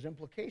course, there's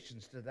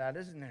implications to that,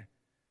 isn't there?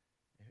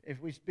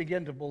 If we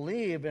begin to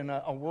believe in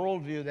a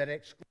worldview that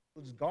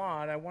excludes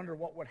God, I wonder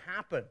what would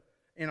happen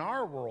in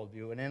our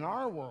worldview and in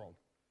our world.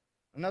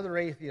 Another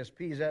atheist,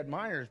 P. Z.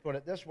 Myers, put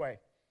it this way.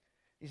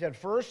 He said,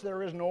 first,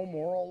 there is no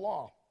moral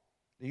law.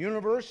 The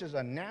universe is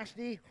a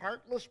nasty,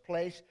 heartless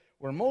place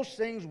where most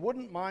things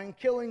wouldn't mind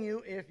killing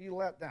you if you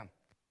let them.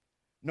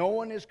 No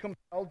one is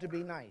compelled to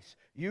be nice.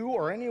 You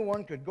or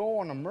anyone could go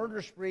on a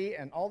murder spree,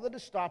 and all that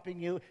is stopping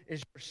you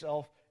is your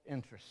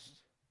self-interest.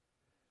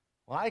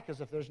 Why?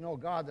 Because if there's no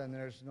God, then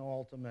there's no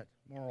ultimate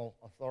moral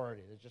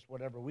authority. It's just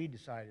whatever we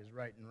decide is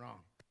right and wrong.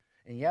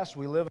 And yes,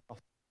 we live in a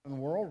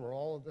fallen world where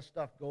all of this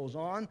stuff goes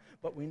on,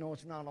 but we know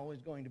it's not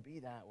always going to be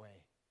that way.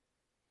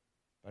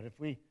 But if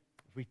we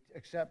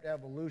accept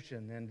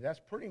evolution, then that's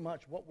pretty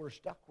much what we're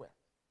stuck with.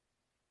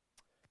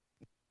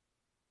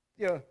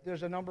 You know,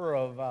 there's a number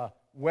of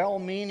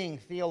well-meaning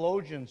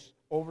theologians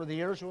over the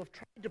years who have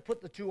tried to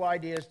put the two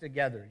ideas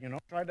together,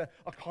 tried to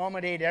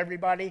accommodate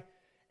everybody.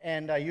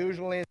 And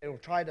usually they will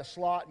try to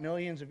slot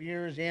millions of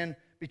years in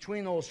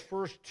between those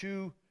first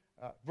two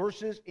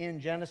verses in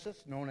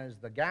Genesis, known as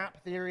the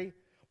gap theory,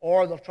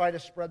 or they'll try to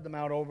spread them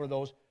out over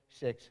those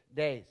 6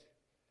 days.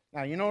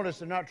 Now, you notice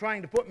they're not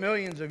trying to put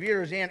millions of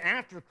years in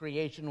after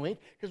creation week,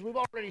 because we've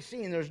already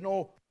seen there's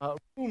no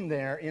room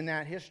there in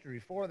that history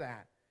for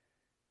that.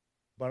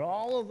 But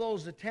all of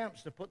those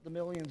attempts to put the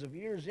millions of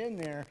years in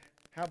there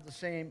have the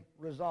same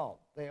result.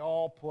 They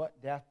all put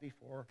death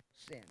before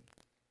sin.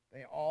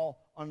 They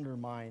all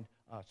undermine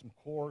some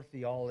core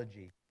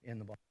theology in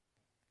the Bible.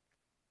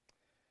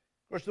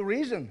 Of course, the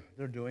reason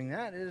they're doing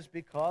that is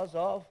because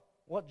of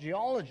what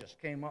geologists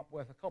came up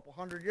with a couple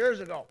hundred years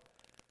ago.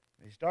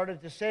 They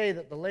started to say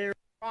that the layers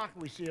of rock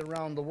we see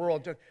around the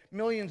world took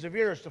millions of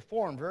years to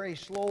form, very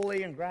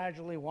slowly and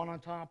gradually, one on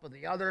top of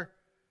the other.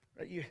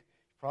 You've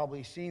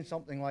probably seen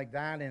something like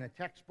that in a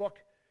textbook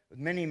with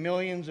many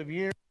millions of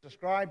years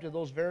ascribed to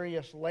those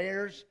various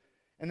layers.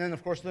 And then,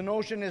 of course, the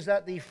notion is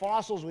that the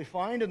fossils we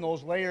find in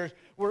those layers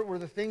were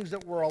the things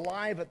that were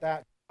alive at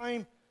that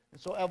time.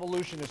 And so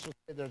evolutionists will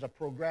say there's a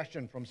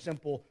progression from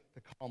simple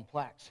to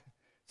complex.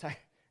 It's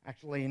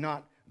actually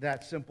not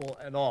that simple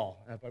at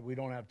all, but we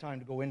don't have time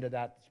to go into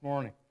that this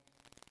morning.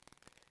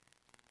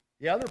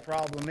 The other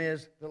problem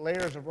is that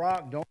layers of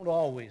rock don't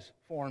always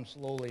form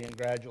slowly and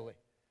gradually.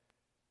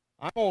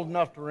 I'm old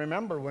enough to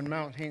remember when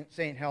Mount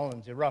St.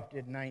 Helens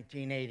erupted in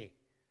 1980.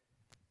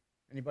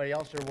 Anybody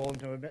else here willing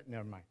to admit?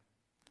 Never mind.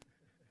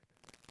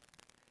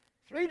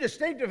 3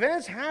 distinct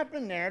events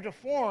happened there to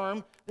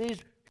form these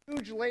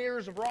huge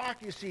layers of rock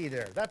you see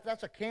there.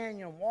 That's a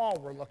canyon wall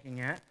we're looking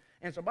at,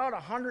 and it's about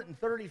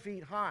 130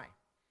 feet high.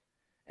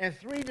 And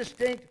 3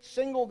 distinct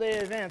single-day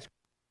events,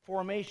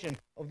 formation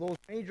of those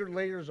major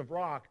layers of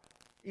rock,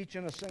 each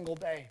in a single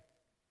day.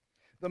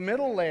 The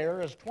middle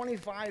layer is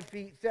 25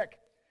 feet thick,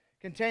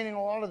 containing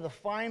a lot of the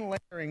fine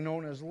layering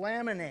known as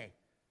laminae.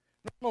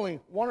 Normally,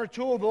 1 or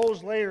 2 of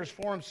those layers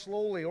form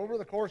slowly over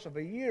the course of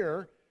a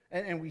year,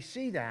 and we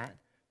see that.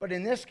 But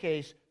in this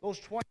case, those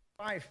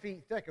 25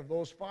 feet thick of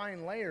those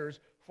fine layers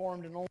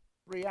formed in only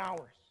 3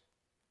 hours.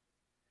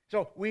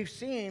 So we've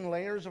seen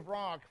layers of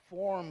rock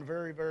form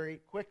very, very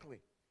quickly.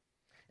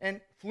 And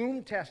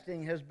flume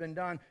testing has been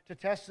done to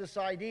test this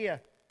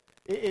idea.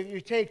 If you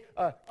take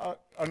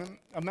an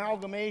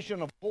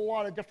amalgamation of a whole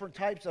lot of different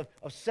types of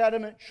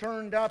sediment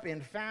churned up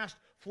in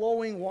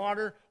fast-flowing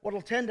water, what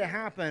will tend to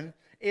happen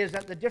is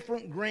that the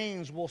different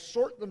grains will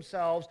sort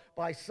themselves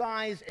by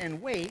size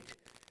and weight.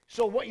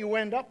 So what you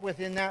end up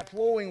with in that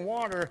flowing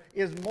water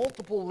is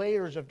multiple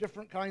layers of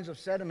different kinds of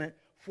sediment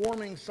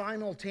forming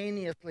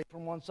simultaneously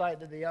from one side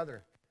to the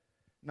other.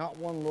 Not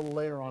one little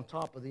layer on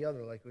top of the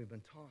other like we've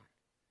been taught.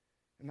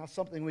 And that's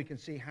something we can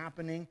see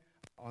happening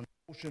on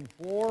the ocean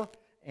floor,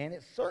 and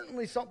it's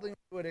certainly something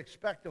we would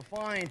expect to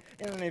find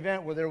in an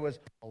event where there was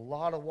a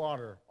lot of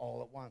water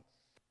all at once.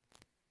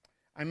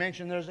 I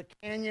mentioned there's a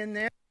canyon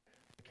there.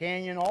 The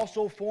canyon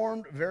also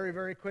formed very,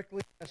 very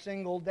quickly in a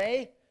single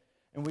day.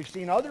 And we've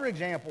seen other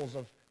examples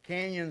of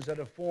canyons that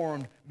have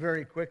formed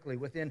very quickly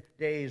within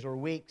days or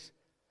weeks.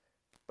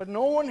 But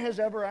no one has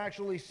ever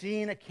actually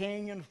seen a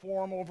canyon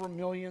form over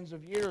millions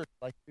of years,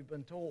 like we've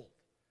been told.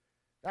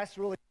 That's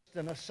really just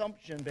an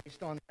assumption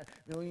based on that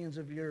millions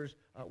of years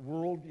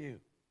worldview.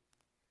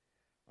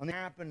 On the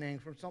happening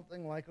from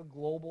something like a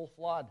global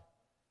flood,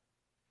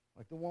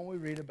 like the one we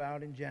read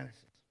about in Genesis.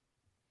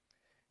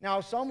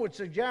 Now, some would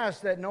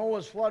suggest that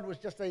Noah's flood was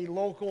just a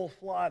local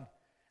flood.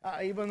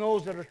 Even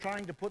those that are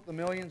trying to put the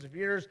millions of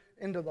years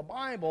into the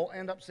Bible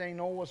end up saying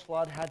Noah's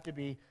flood had to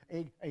be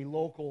a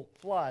local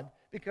flood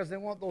because they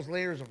want those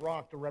layers of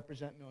rock to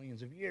represent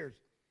millions of years.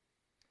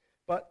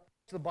 But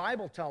the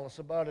Bible tells us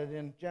about it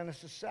in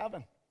Genesis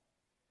 7.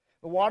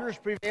 The waters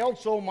prevailed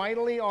so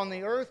mightily on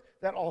the earth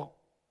that all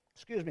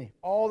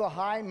the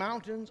high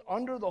mountains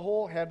under the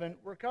whole heaven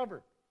were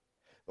covered.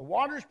 The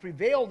waters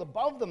prevailed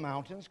above the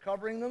mountains,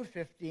 covering them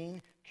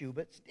 15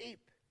 cubits deep.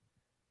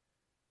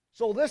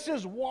 So this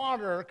is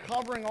water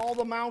covering all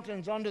the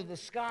mountains under the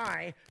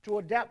sky to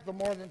a depth of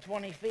more than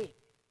 20 feet.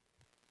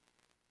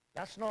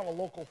 That's not a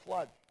local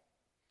flood.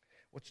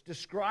 What's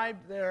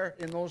described there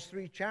in those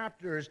 3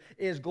 chapters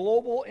is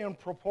global in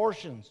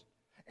proportions.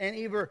 And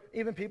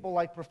even people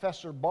like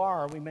Professor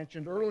Barr, we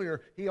mentioned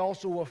earlier, he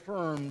also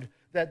affirmed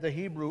that the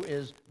Hebrew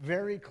is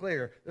very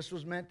clear. This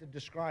was meant to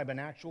describe an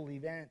actual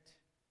event.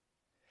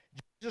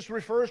 Jesus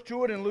refers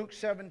to it in Luke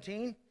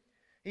 17.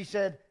 He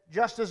said,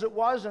 "Just as it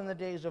was in the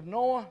days of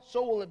Noah,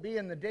 so will it be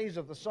in the days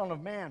of the Son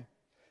of Man.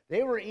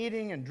 They were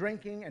eating and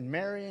drinking and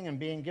marrying and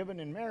being given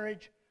in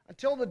marriage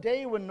until the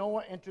day when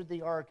Noah entered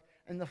the ark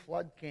and the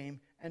flood came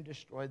and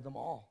destroyed them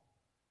all.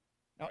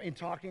 Now, in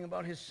talking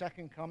about his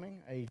second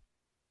coming, a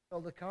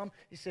still to come,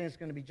 he's saying it's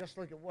going to be just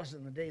like it was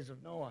in the days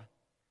of Noah,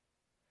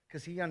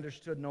 because he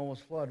understood Noah's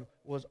flood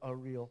was a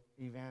real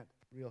event,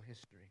 real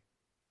history.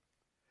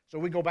 So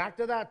we go back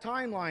to that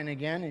timeline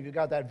again, and you've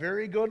got that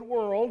very good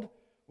world,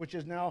 which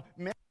is now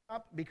messed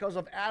up because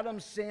of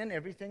Adam's sin.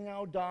 Everything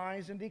now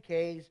dies and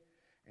decays.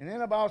 And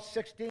then about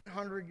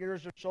 1,600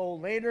 years or so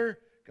later,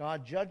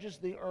 God judges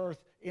the earth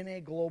in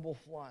a global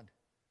flood.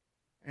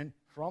 And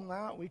from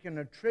that, we can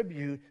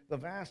attribute the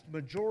vast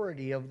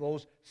majority of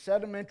those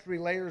sedimentary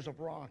layers of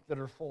rock that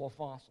are full of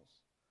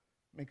fossils.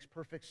 Makes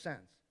perfect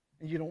sense.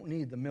 And you don't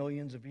need the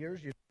millions of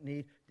years. You don't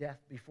need death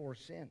before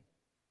sin.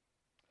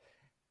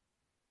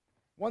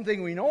 One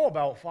thing we know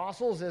about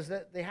fossils is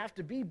that they have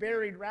to be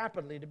buried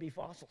rapidly to be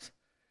fossils.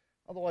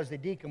 Otherwise, they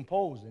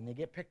decompose and they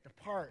get picked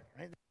apart,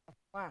 right?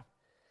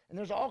 And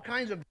there's all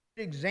kinds of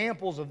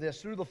examples of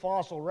this through the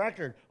fossil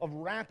record of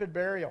rapid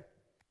burial.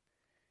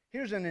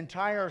 Here's an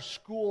entire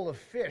school of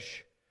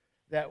fish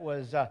that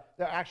was they're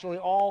actually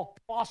all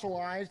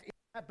fossilized in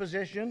that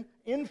position,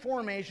 in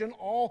formation,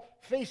 all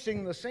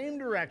facing the same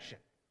direction.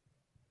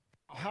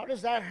 How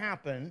does that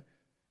happen?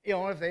 You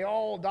know, if they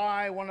all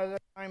die one at a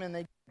time and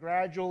they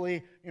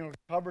gradually,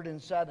 covered in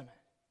sediment.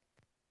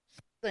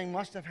 Something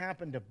must have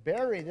happened to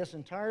bury this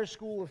entire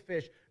school of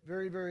fish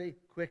very, very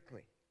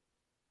quickly.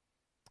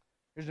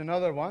 Here's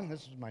another one.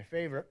 This is my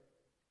favorite.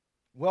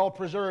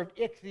 Well-preserved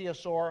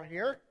ichthyosaur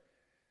here.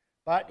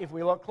 But if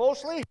we look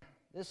closely,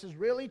 this is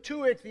really two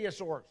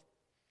ichthyosaurs.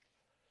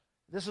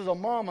 This is a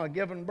mama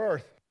giving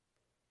birth.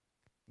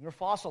 They're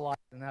fossilized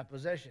in that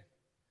position.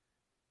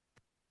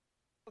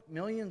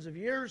 Millions of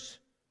years.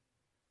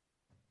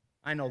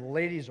 I know the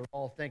ladies are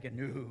all thinking,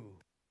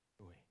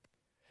 no.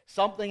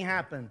 Something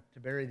happened to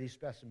bury these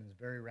specimens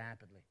very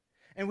rapidly.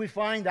 And we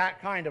find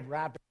that kind of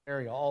rapid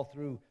burial all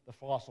through the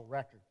fossil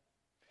record.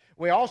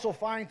 We also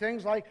find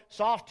things like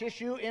soft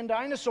tissue in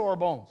dinosaur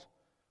bones,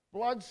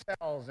 blood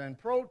cells and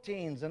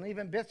proteins and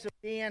even bits of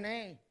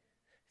DNA.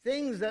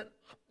 Things that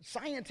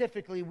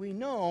scientifically we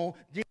know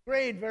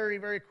degrade very,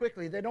 very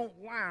quickly. They don't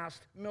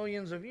last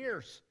millions of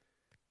years.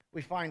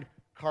 We find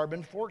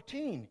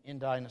carbon-14 in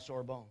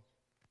dinosaur bones.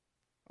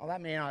 Well,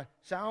 that may not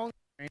sound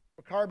strange,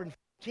 but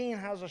carbon-14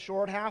 has a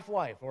short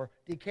half-life or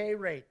decay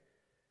rate.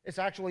 It's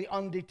actually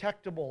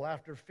undetectable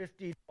after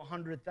 50 to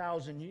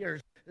 100,000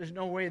 years. There's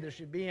no way there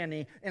should be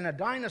any in a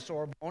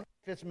dinosaur bone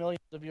if it's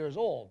millions of years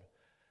old.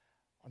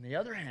 On the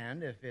other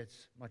hand, if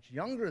it's much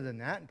younger than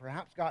that and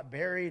perhaps got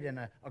buried in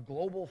a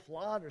global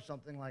flood or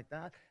something like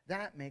that,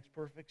 that makes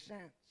perfect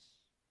sense.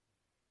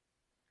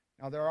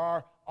 Now, there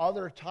are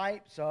other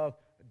types of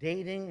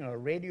dating, or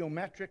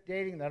radiometric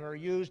dating, that are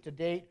used to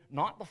date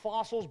not the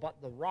fossils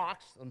but the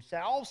rocks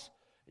themselves.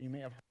 You may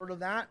have heard of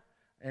that.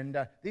 And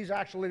these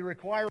actually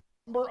require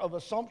a number of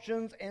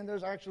assumptions, and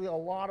there's actually a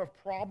lot of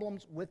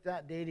problems with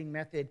that dating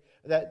method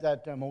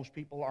that most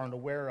people aren't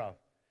aware of.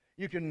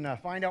 You can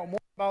find out more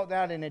about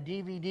that in a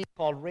DVD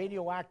called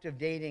Radioactive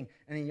Dating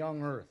in a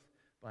Young Earth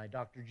by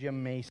Dr.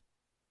 Jim Mason.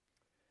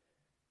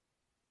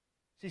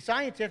 See,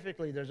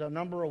 scientifically, there's a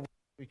number of ways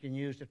we can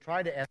use to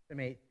try to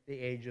estimate the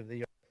age of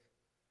the Earth.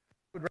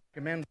 I would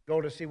recommend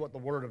go to see what the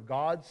Word of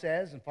God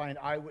says and find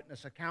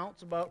eyewitness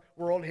accounts about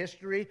world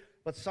history,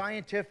 but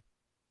scientifically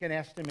can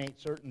estimate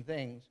certain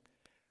things.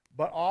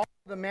 But all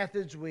the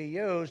methods we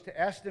use to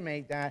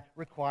estimate that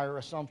require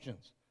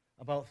assumptions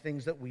about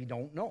things that we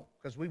don't know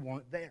because we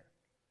weren't there.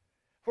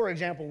 For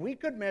example, we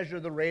could measure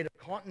the rate of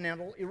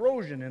continental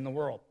erosion in the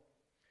world.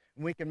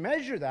 And we can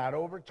measure that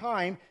over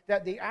time,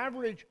 that the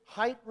average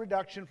height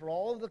reduction for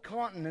all of the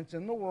continents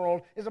in the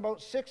world is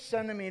about 6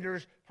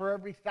 centimeters per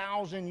every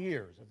 1,000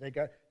 years as they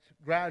got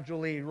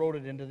gradually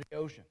eroded into the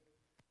ocean.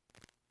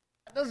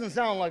 That doesn't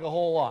sound like a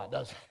whole lot,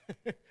 does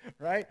it?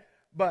 Right?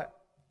 But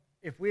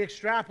if we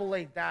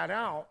extrapolate that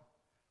out,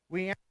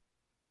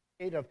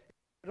 it would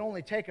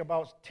only take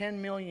about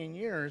 10 million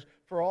years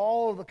for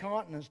all of the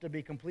continents to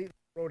be completely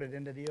eroded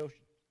into the ocean.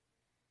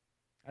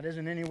 That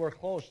isn't anywhere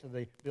close to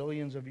the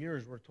billions of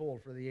years we're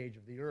told for the age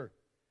of the Earth.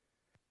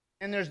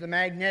 And there's the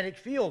magnetic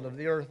field of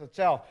the Earth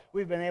itself.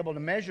 We've been able to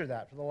measure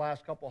that for the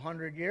last couple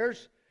hundred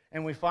years,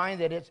 and we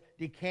find that it's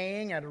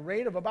decaying at a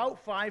rate of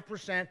about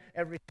 5%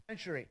 every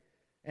century.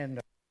 And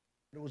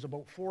it was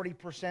about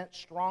 40%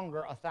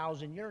 stronger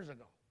 1,000 years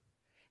ago.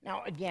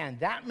 Now, again,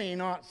 that may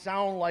not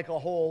sound like a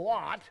whole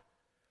lot,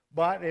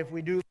 but if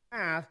we do the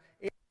math,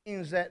 it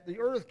means that the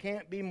Earth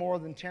can't be more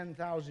than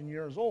 10,000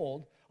 years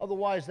old.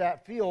 Otherwise,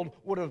 that field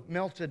would have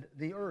melted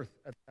the Earth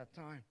at that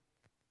time.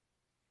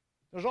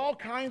 There's all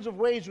kinds of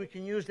ways we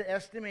can use to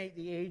estimate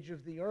the age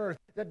of the Earth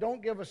that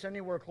don't give us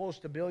anywhere close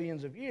to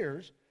billions of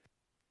years,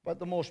 but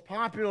the most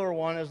popular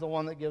one is the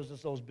one that gives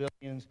us those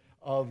billions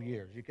of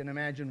years. You can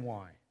imagine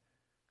why.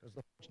 Because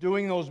the folks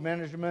doing those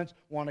measurements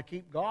want to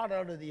keep God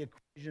out of the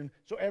equation,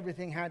 so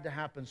everything had to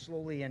happen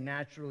slowly and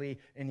naturally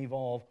and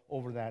evolve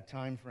over that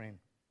time frame.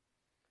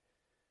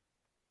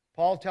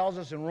 Paul tells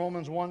us in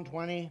Romans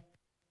 1:20,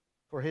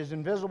 for his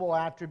invisible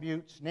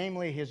attributes,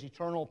 namely his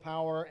eternal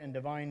power and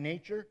divine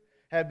nature,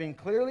 have been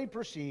clearly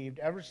perceived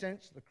ever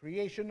since the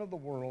creation of the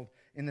world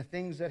in the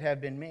things that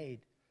have been made,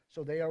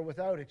 so they are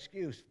without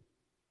excuse.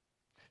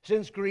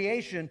 Since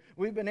creation,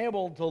 we've been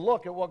able to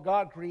look at what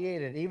God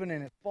created, even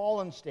in its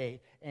fallen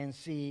state, and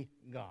see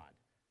God.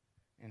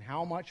 And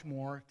how much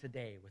more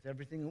today, with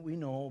everything that we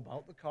know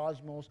about the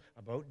cosmos,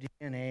 about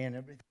DNA and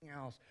everything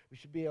else, we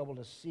should be able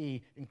to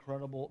see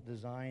incredible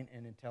design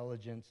and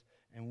intelligence,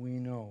 and we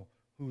know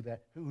who to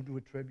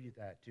attribute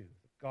that to,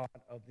 the God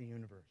of the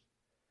universe.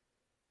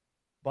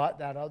 But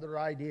that other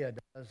idea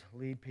does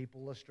lead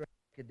people astray,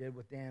 like it did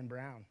with Dan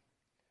Brown.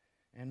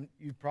 And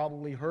you've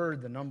probably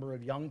heard the number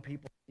of young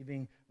people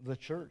leaving the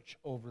church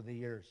over the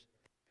years.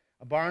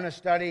 A Barna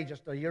study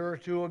just a year or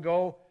two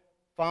ago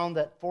found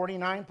that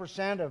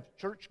 49% of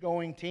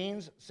church-going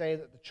teens say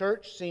that the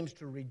church seems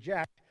to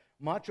reject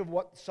much of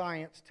what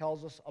science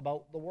tells us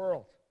about the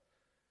world.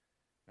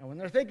 And when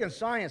they're thinking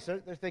science, they're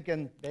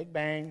thinking Big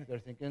Bang, they're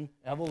thinking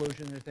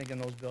evolution, they're thinking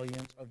those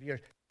billions of years.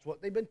 It's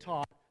what they've been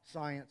taught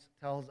science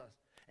tells us.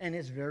 And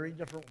it's very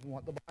different from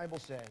what the Bible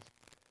says.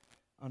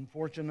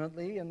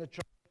 Unfortunately, in the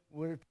church,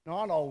 we've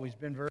not always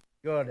been very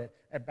good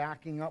at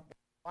backing up what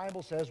the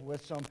Bible says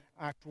with some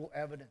actual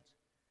evidence.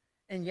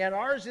 And yet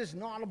ours is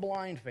not a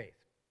blind faith.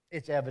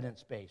 It's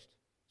evidence-based.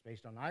 It's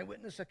based on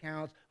eyewitness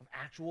accounts of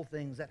actual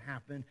things that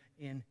happened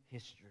in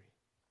history.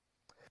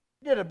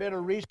 We did a bit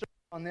of research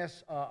on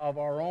this of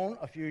our own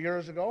a few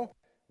years ago.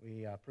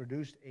 We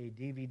produced a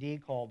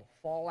DVD called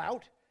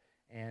Fallout.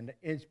 And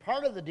as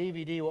part of the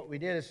DVD, what we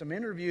did is some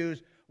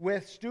interviews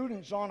with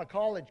students on a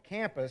college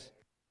campus.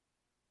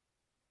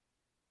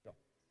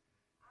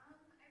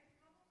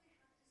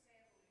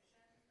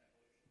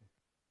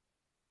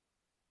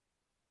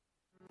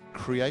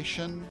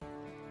 Creation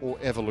or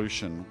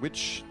evolution?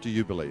 Which do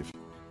you believe?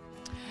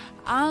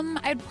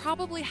 I'd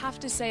probably have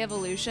to say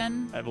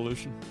evolution.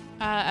 Evolution.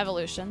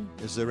 Evolution.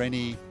 Is there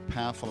any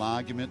powerful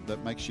argument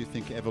that makes you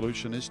think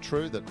evolution is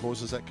true that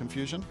causes that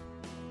confusion?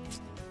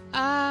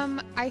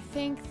 I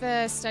think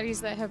the studies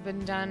that have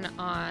been done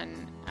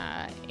on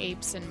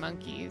apes and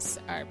monkeys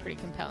are pretty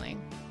compelling.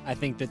 I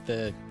think that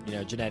the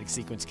genetic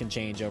sequence can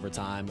change over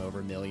time,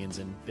 over millions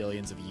and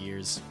billions of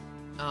years.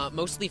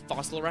 Mostly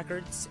fossil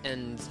records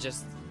and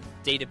just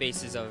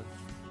databases of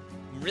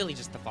really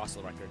just the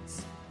fossil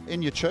records.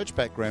 In your church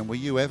background, were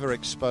you ever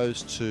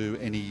exposed to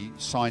any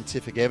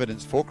scientific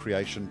evidence for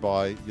creation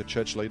by your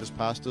church leaders,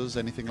 pastors,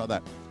 anything like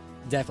that?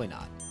 Definitely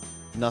not.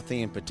 Nothing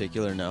in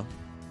particular, no.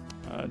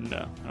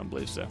 No, I don't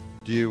believe so.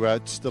 Do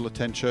you still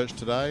attend church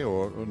today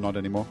or not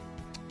anymore?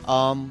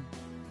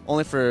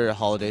 Only for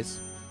holidays.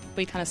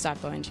 We kind of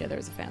stopped going together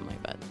as a family,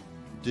 but...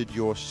 Did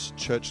your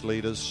church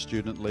leaders,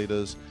 student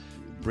leaders,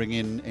 bring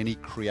in any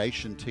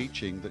creation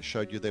teaching that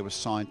showed you there was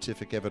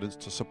scientific evidence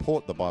to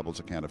support the Bible's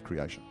account of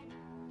creation?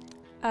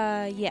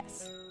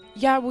 Yes.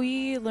 Yeah,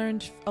 we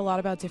learned a lot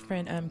about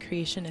different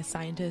creationist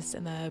scientists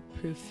and the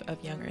proof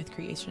of young earth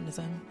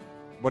creationism.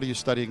 What are you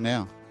studying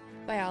now?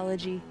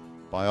 Biology.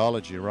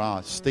 Biology,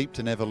 right. Steeped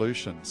in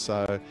evolution.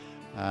 So,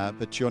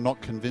 but you're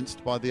not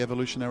convinced by the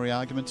evolutionary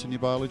arguments in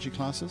your biology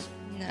classes?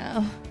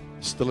 No.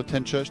 Still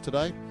attend church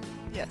today?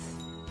 Yes.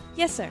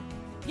 Yes, sir.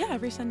 Yeah,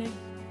 every Sunday.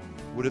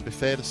 Would it be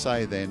fair to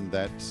say then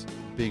that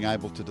being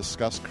able to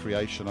discuss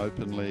creation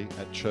openly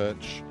at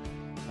church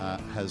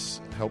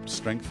has helped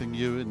strengthen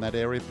you in that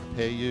area,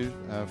 prepare you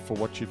for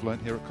what you've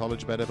learned here at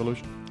college about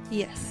evolution?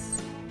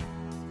 Yes.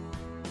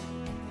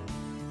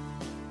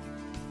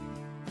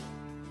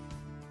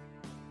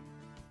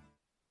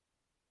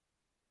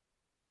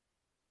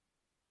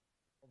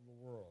 The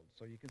world.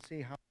 So you can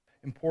see how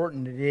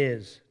important it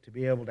is to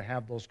be able to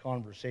have those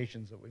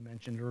conversations that we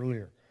mentioned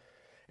earlier.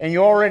 And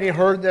you already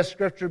heard this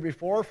scripture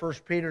before.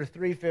 1 Peter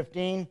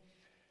 3:15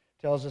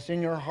 tells us,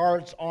 "In your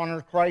hearts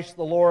honor Christ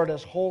the Lord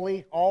as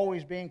holy,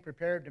 always being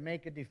prepared to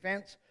make a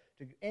defense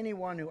to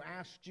anyone who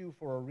asks you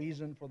for a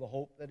reason for the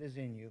hope that is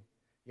in you,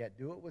 yet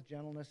do it with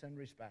gentleness and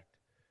respect."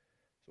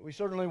 So we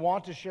certainly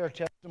want to share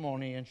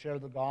testimony and share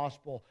the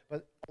gospel,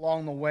 but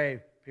along the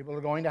way, people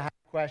are going to have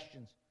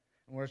questions.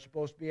 And we're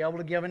supposed to be able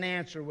to give an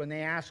answer when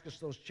they ask us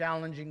those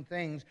challenging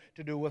things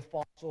to do with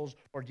fossils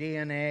or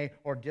DNA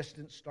or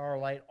distant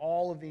starlight,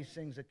 all of these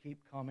things that keep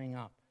coming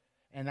up.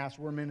 And that's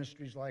where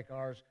ministries like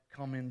ours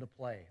come into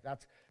play.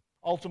 That's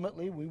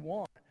ultimately, we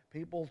want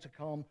people to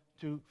come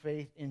to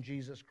faith in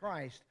Jesus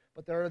Christ,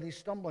 but there are these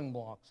stumbling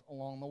blocks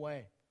along the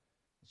way.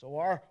 So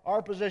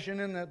our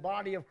position in the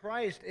body of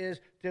Christ is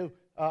to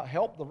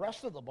help the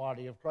rest of the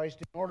body of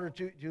Christ in order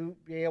to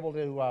be able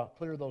to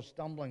clear those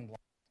stumbling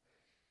blocks.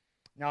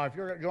 Now, if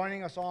you're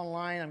joining us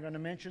online, I'm going to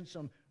mention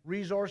some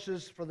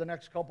resources for the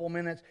next couple of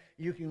minutes.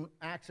 You can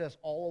access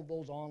all of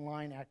those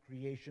online at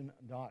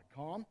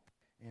creation.com.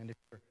 And if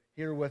you're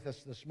here with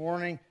us this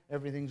morning,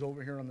 everything's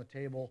over here on the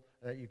table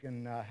that you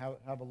can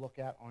have a look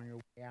at on your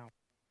way out.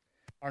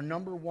 Our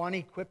number one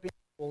equipping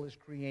tool is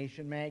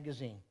Creation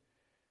Magazine.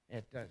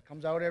 It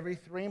comes out every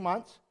 3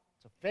 months.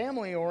 It's a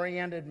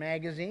family-oriented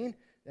magazine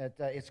that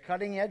it's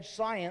cutting-edge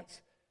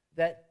science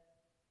that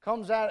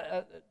comes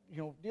out,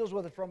 deals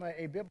with it from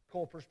a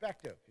biblical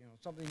perspective.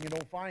 Something you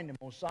don't find in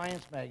most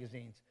science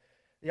magazines.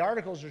 The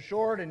articles are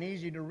short and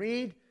easy to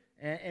read,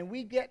 and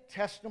we get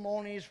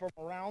testimonies from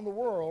around the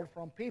world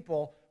from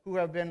people who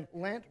have been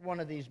lent one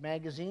of these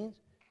magazines,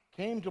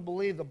 came to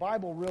believe the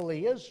Bible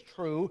really is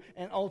true,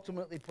 and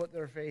ultimately put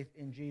their faith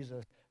in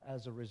Jesus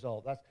as a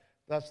result.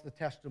 That's the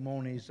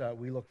testimonies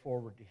we look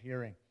forward to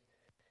hearing.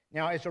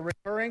 Now, it's a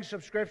recurring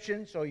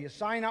subscription, so you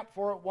sign up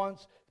for it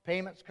once.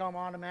 Payments come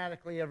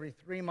automatically every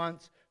 3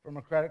 months from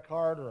a credit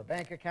card or a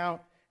bank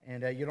account,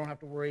 and you don't have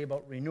to worry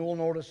about renewal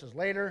notices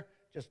later.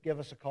 Just give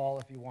us a call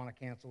if you want to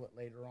cancel it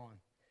later on.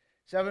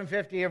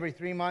 $7.50 every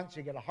 3 months.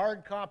 You get a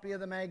hard copy of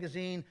the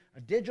magazine,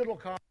 a digital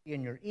copy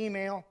in your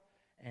email,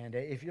 and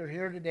if you're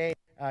here today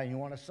and you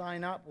want to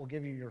sign up, we'll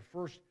give you your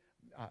first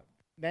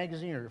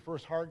magazine or your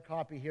first hard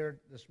copy here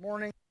this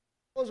morning,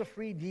 as well as a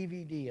free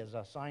DVD as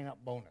a sign-up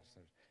bonus.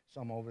 There's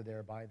some over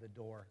there by the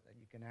door that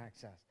you can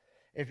access.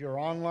 If you're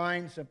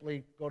online,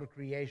 simply go to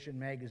Creation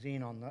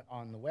Magazine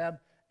on the web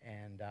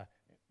and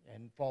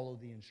follow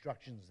the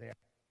instructions there.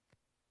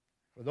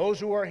 For those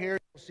who are here,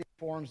 you'll see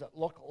forms that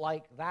look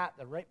like that.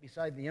 They're right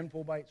beside the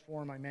InfoBites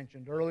form I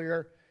mentioned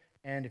earlier.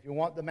 And if you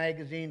want the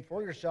magazine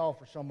for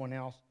yourself or someone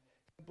else,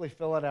 simply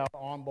fill it out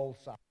on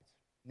both sides.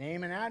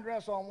 Name and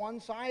address on one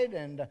side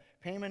and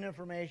payment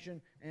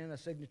information and a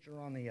signature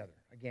on the other.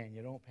 Again,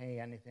 you don't pay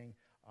anything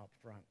up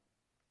front.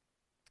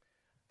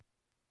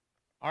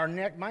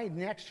 My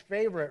next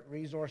favorite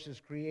resource is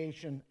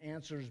Creation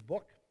Answers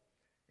book.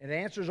 It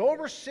answers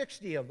over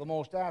 60 of the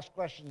most asked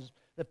questions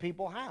that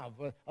people have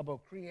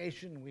about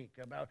Creation Week,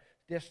 about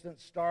distant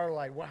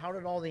starlight, how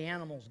did all the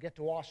animals get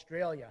to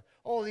Australia,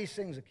 all these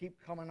things that keep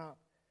coming up.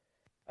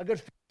 A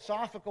good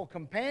philosophical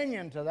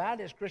companion to that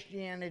is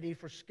Christianity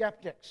for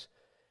Skeptics.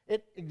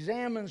 It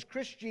examines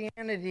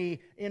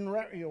Christianity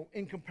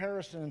in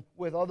comparison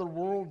with other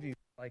worldviews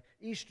like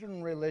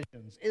Eastern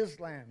religions,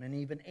 Islam, and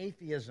even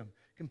atheism,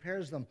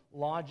 compares them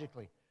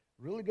logically.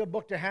 Really good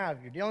book to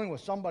have. You're dealing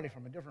with somebody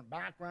from a different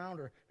background,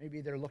 or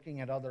maybe they're looking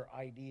at other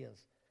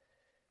ideas.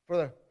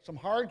 For some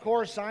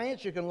hardcore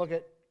science, you can look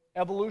at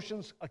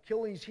Evolution's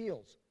Achilles'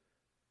 Heels.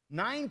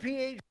 9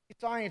 PhD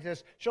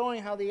scientists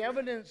showing how the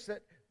evidence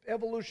that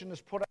evolution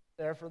is put out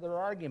there for their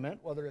argument,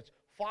 whether it's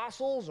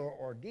fossils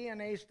or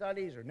DNA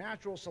studies or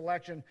natural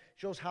selection,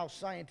 shows how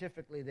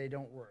scientifically they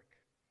don't work.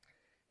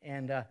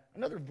 And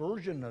another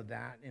version of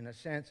that, in a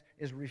sense,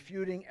 is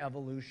Refuting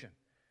Evolution.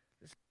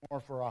 This is more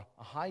for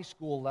a high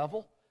school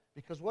level,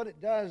 because what it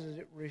does is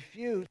it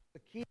refutes the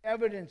key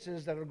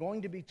evidences that are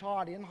going to be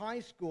taught in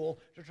high school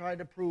to try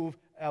to prove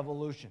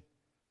evolution.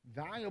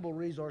 Valuable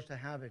resource to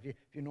have if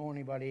you know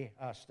anybody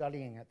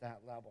studying at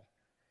that level.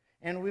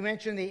 And we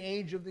mentioned the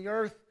age of the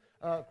earth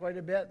quite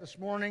a bit this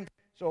morning,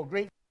 so a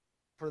great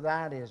for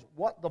that is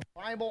What the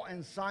Bible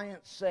and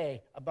Science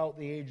Say About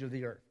the Age of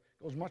the Earth.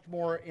 It goes much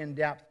more in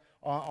depth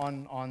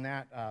on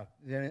that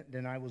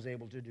than I was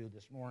able to do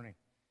this morning.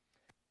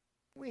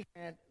 We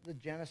had the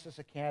Genesis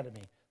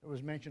Academy. There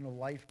was mention of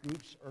life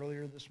groups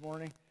earlier this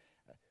morning.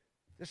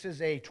 This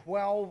is a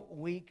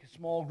 12-week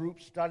small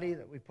group study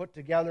that we put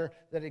together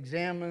that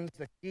examines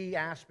the key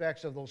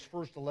aspects of those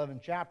first 11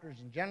 chapters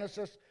in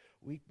Genesis.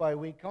 Week by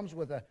week comes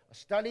with a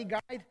study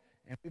guide,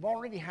 and we've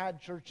already had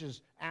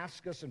churches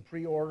ask us and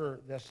pre-order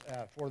this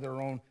for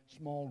their own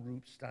small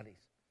group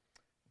studies.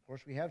 Of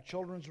course, we have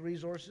children's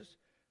resources.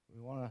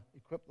 We want to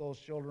equip those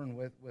children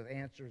with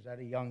answers at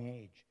a young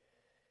age.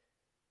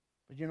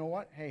 But you know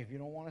what? Hey, if you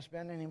don't want to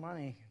spend any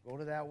money, go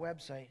to that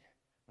website.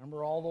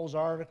 Remember all those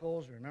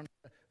articles. Remember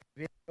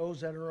the videos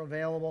that are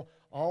available.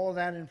 All of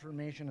that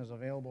information is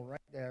available right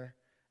there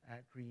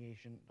at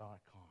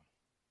creation.com.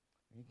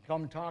 You can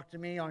come talk to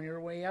me on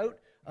your way out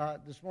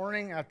this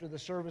morning after the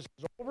service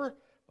is over.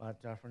 But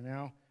for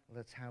now,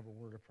 let's have a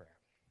word of prayer.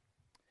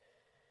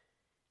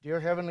 Dear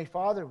Heavenly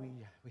Father,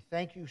 we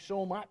thank you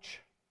so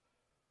much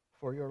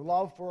for your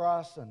love for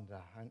us and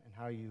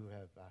how you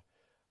have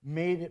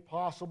made it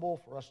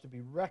possible for us to be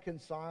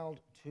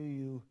reconciled to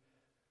you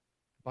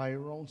by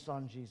your own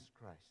Son, Jesus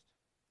Christ.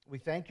 We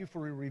thank you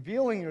for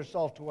revealing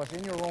yourself to us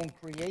in your own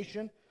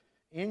creation,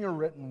 in your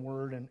written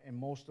word, and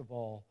most of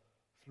all,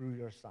 through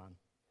your Son.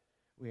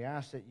 We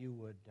ask that you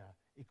would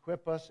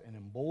equip us and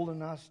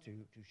embolden us to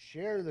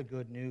share the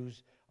good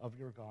news of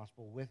your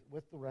gospel with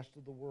the rest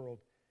of the world,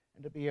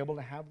 and to be able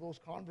to have those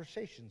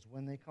conversations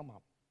when they come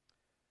up.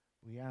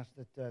 We ask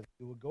that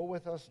you would go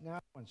with us now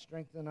and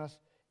strengthen us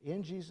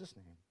in Jesus'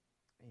 name.